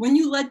 So when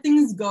you let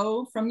things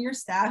go from your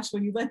stash,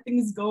 when you let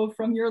things go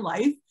from your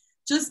life,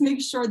 just make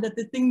sure that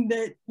the thing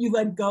that you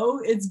let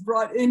go, it's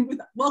brought in with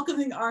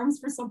welcoming arms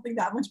for something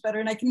that much better.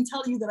 And I can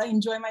tell you that I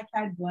enjoy my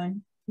cat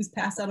Glenn, who's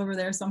passed out over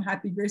there. So I'm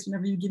happy, Grace,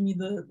 whenever you give me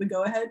the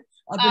go ahead.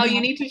 Oh,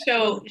 you need to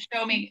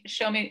show me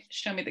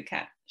the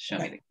cat. Show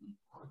me the cat.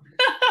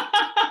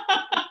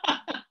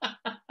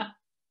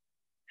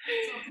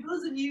 So for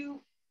those of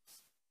you,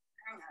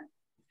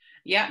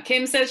 yeah,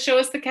 Kim says, show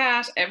us the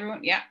cat.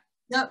 Everyone, yeah.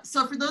 Yep.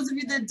 So for those of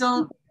you that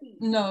don't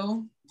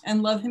know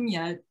and love him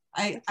yet,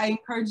 I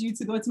encourage you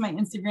to go to my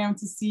Instagram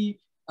to see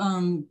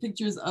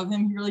pictures of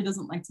him. He really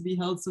doesn't like to be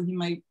held, so he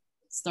might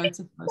start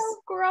to fuss.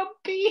 So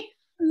grumpy.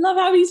 I love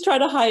how he's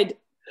trying to hide.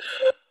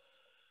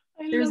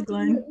 Here's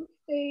Glenn.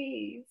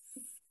 Face.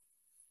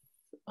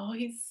 Oh,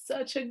 he's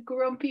such a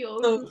grumpy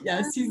old So man.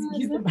 yes, he's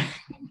the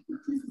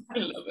I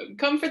love him.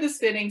 Come for the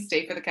spinning,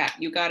 stay for the cat.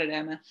 You got it,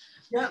 Emma.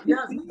 Yep,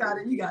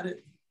 you got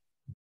it.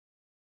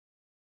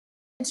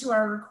 To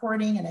our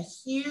recording, and a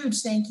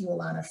huge thank you,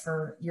 Alanna,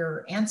 for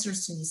your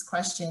answers to these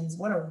questions.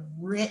 What a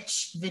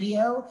rich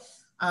video.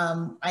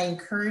 I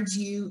encourage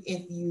you,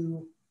 if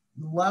you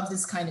love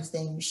this kind of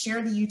thing,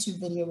 share the YouTube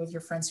video with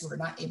your friends who are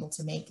not able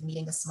to make the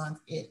meeting this month.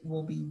 It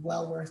will be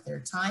well worth their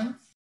time.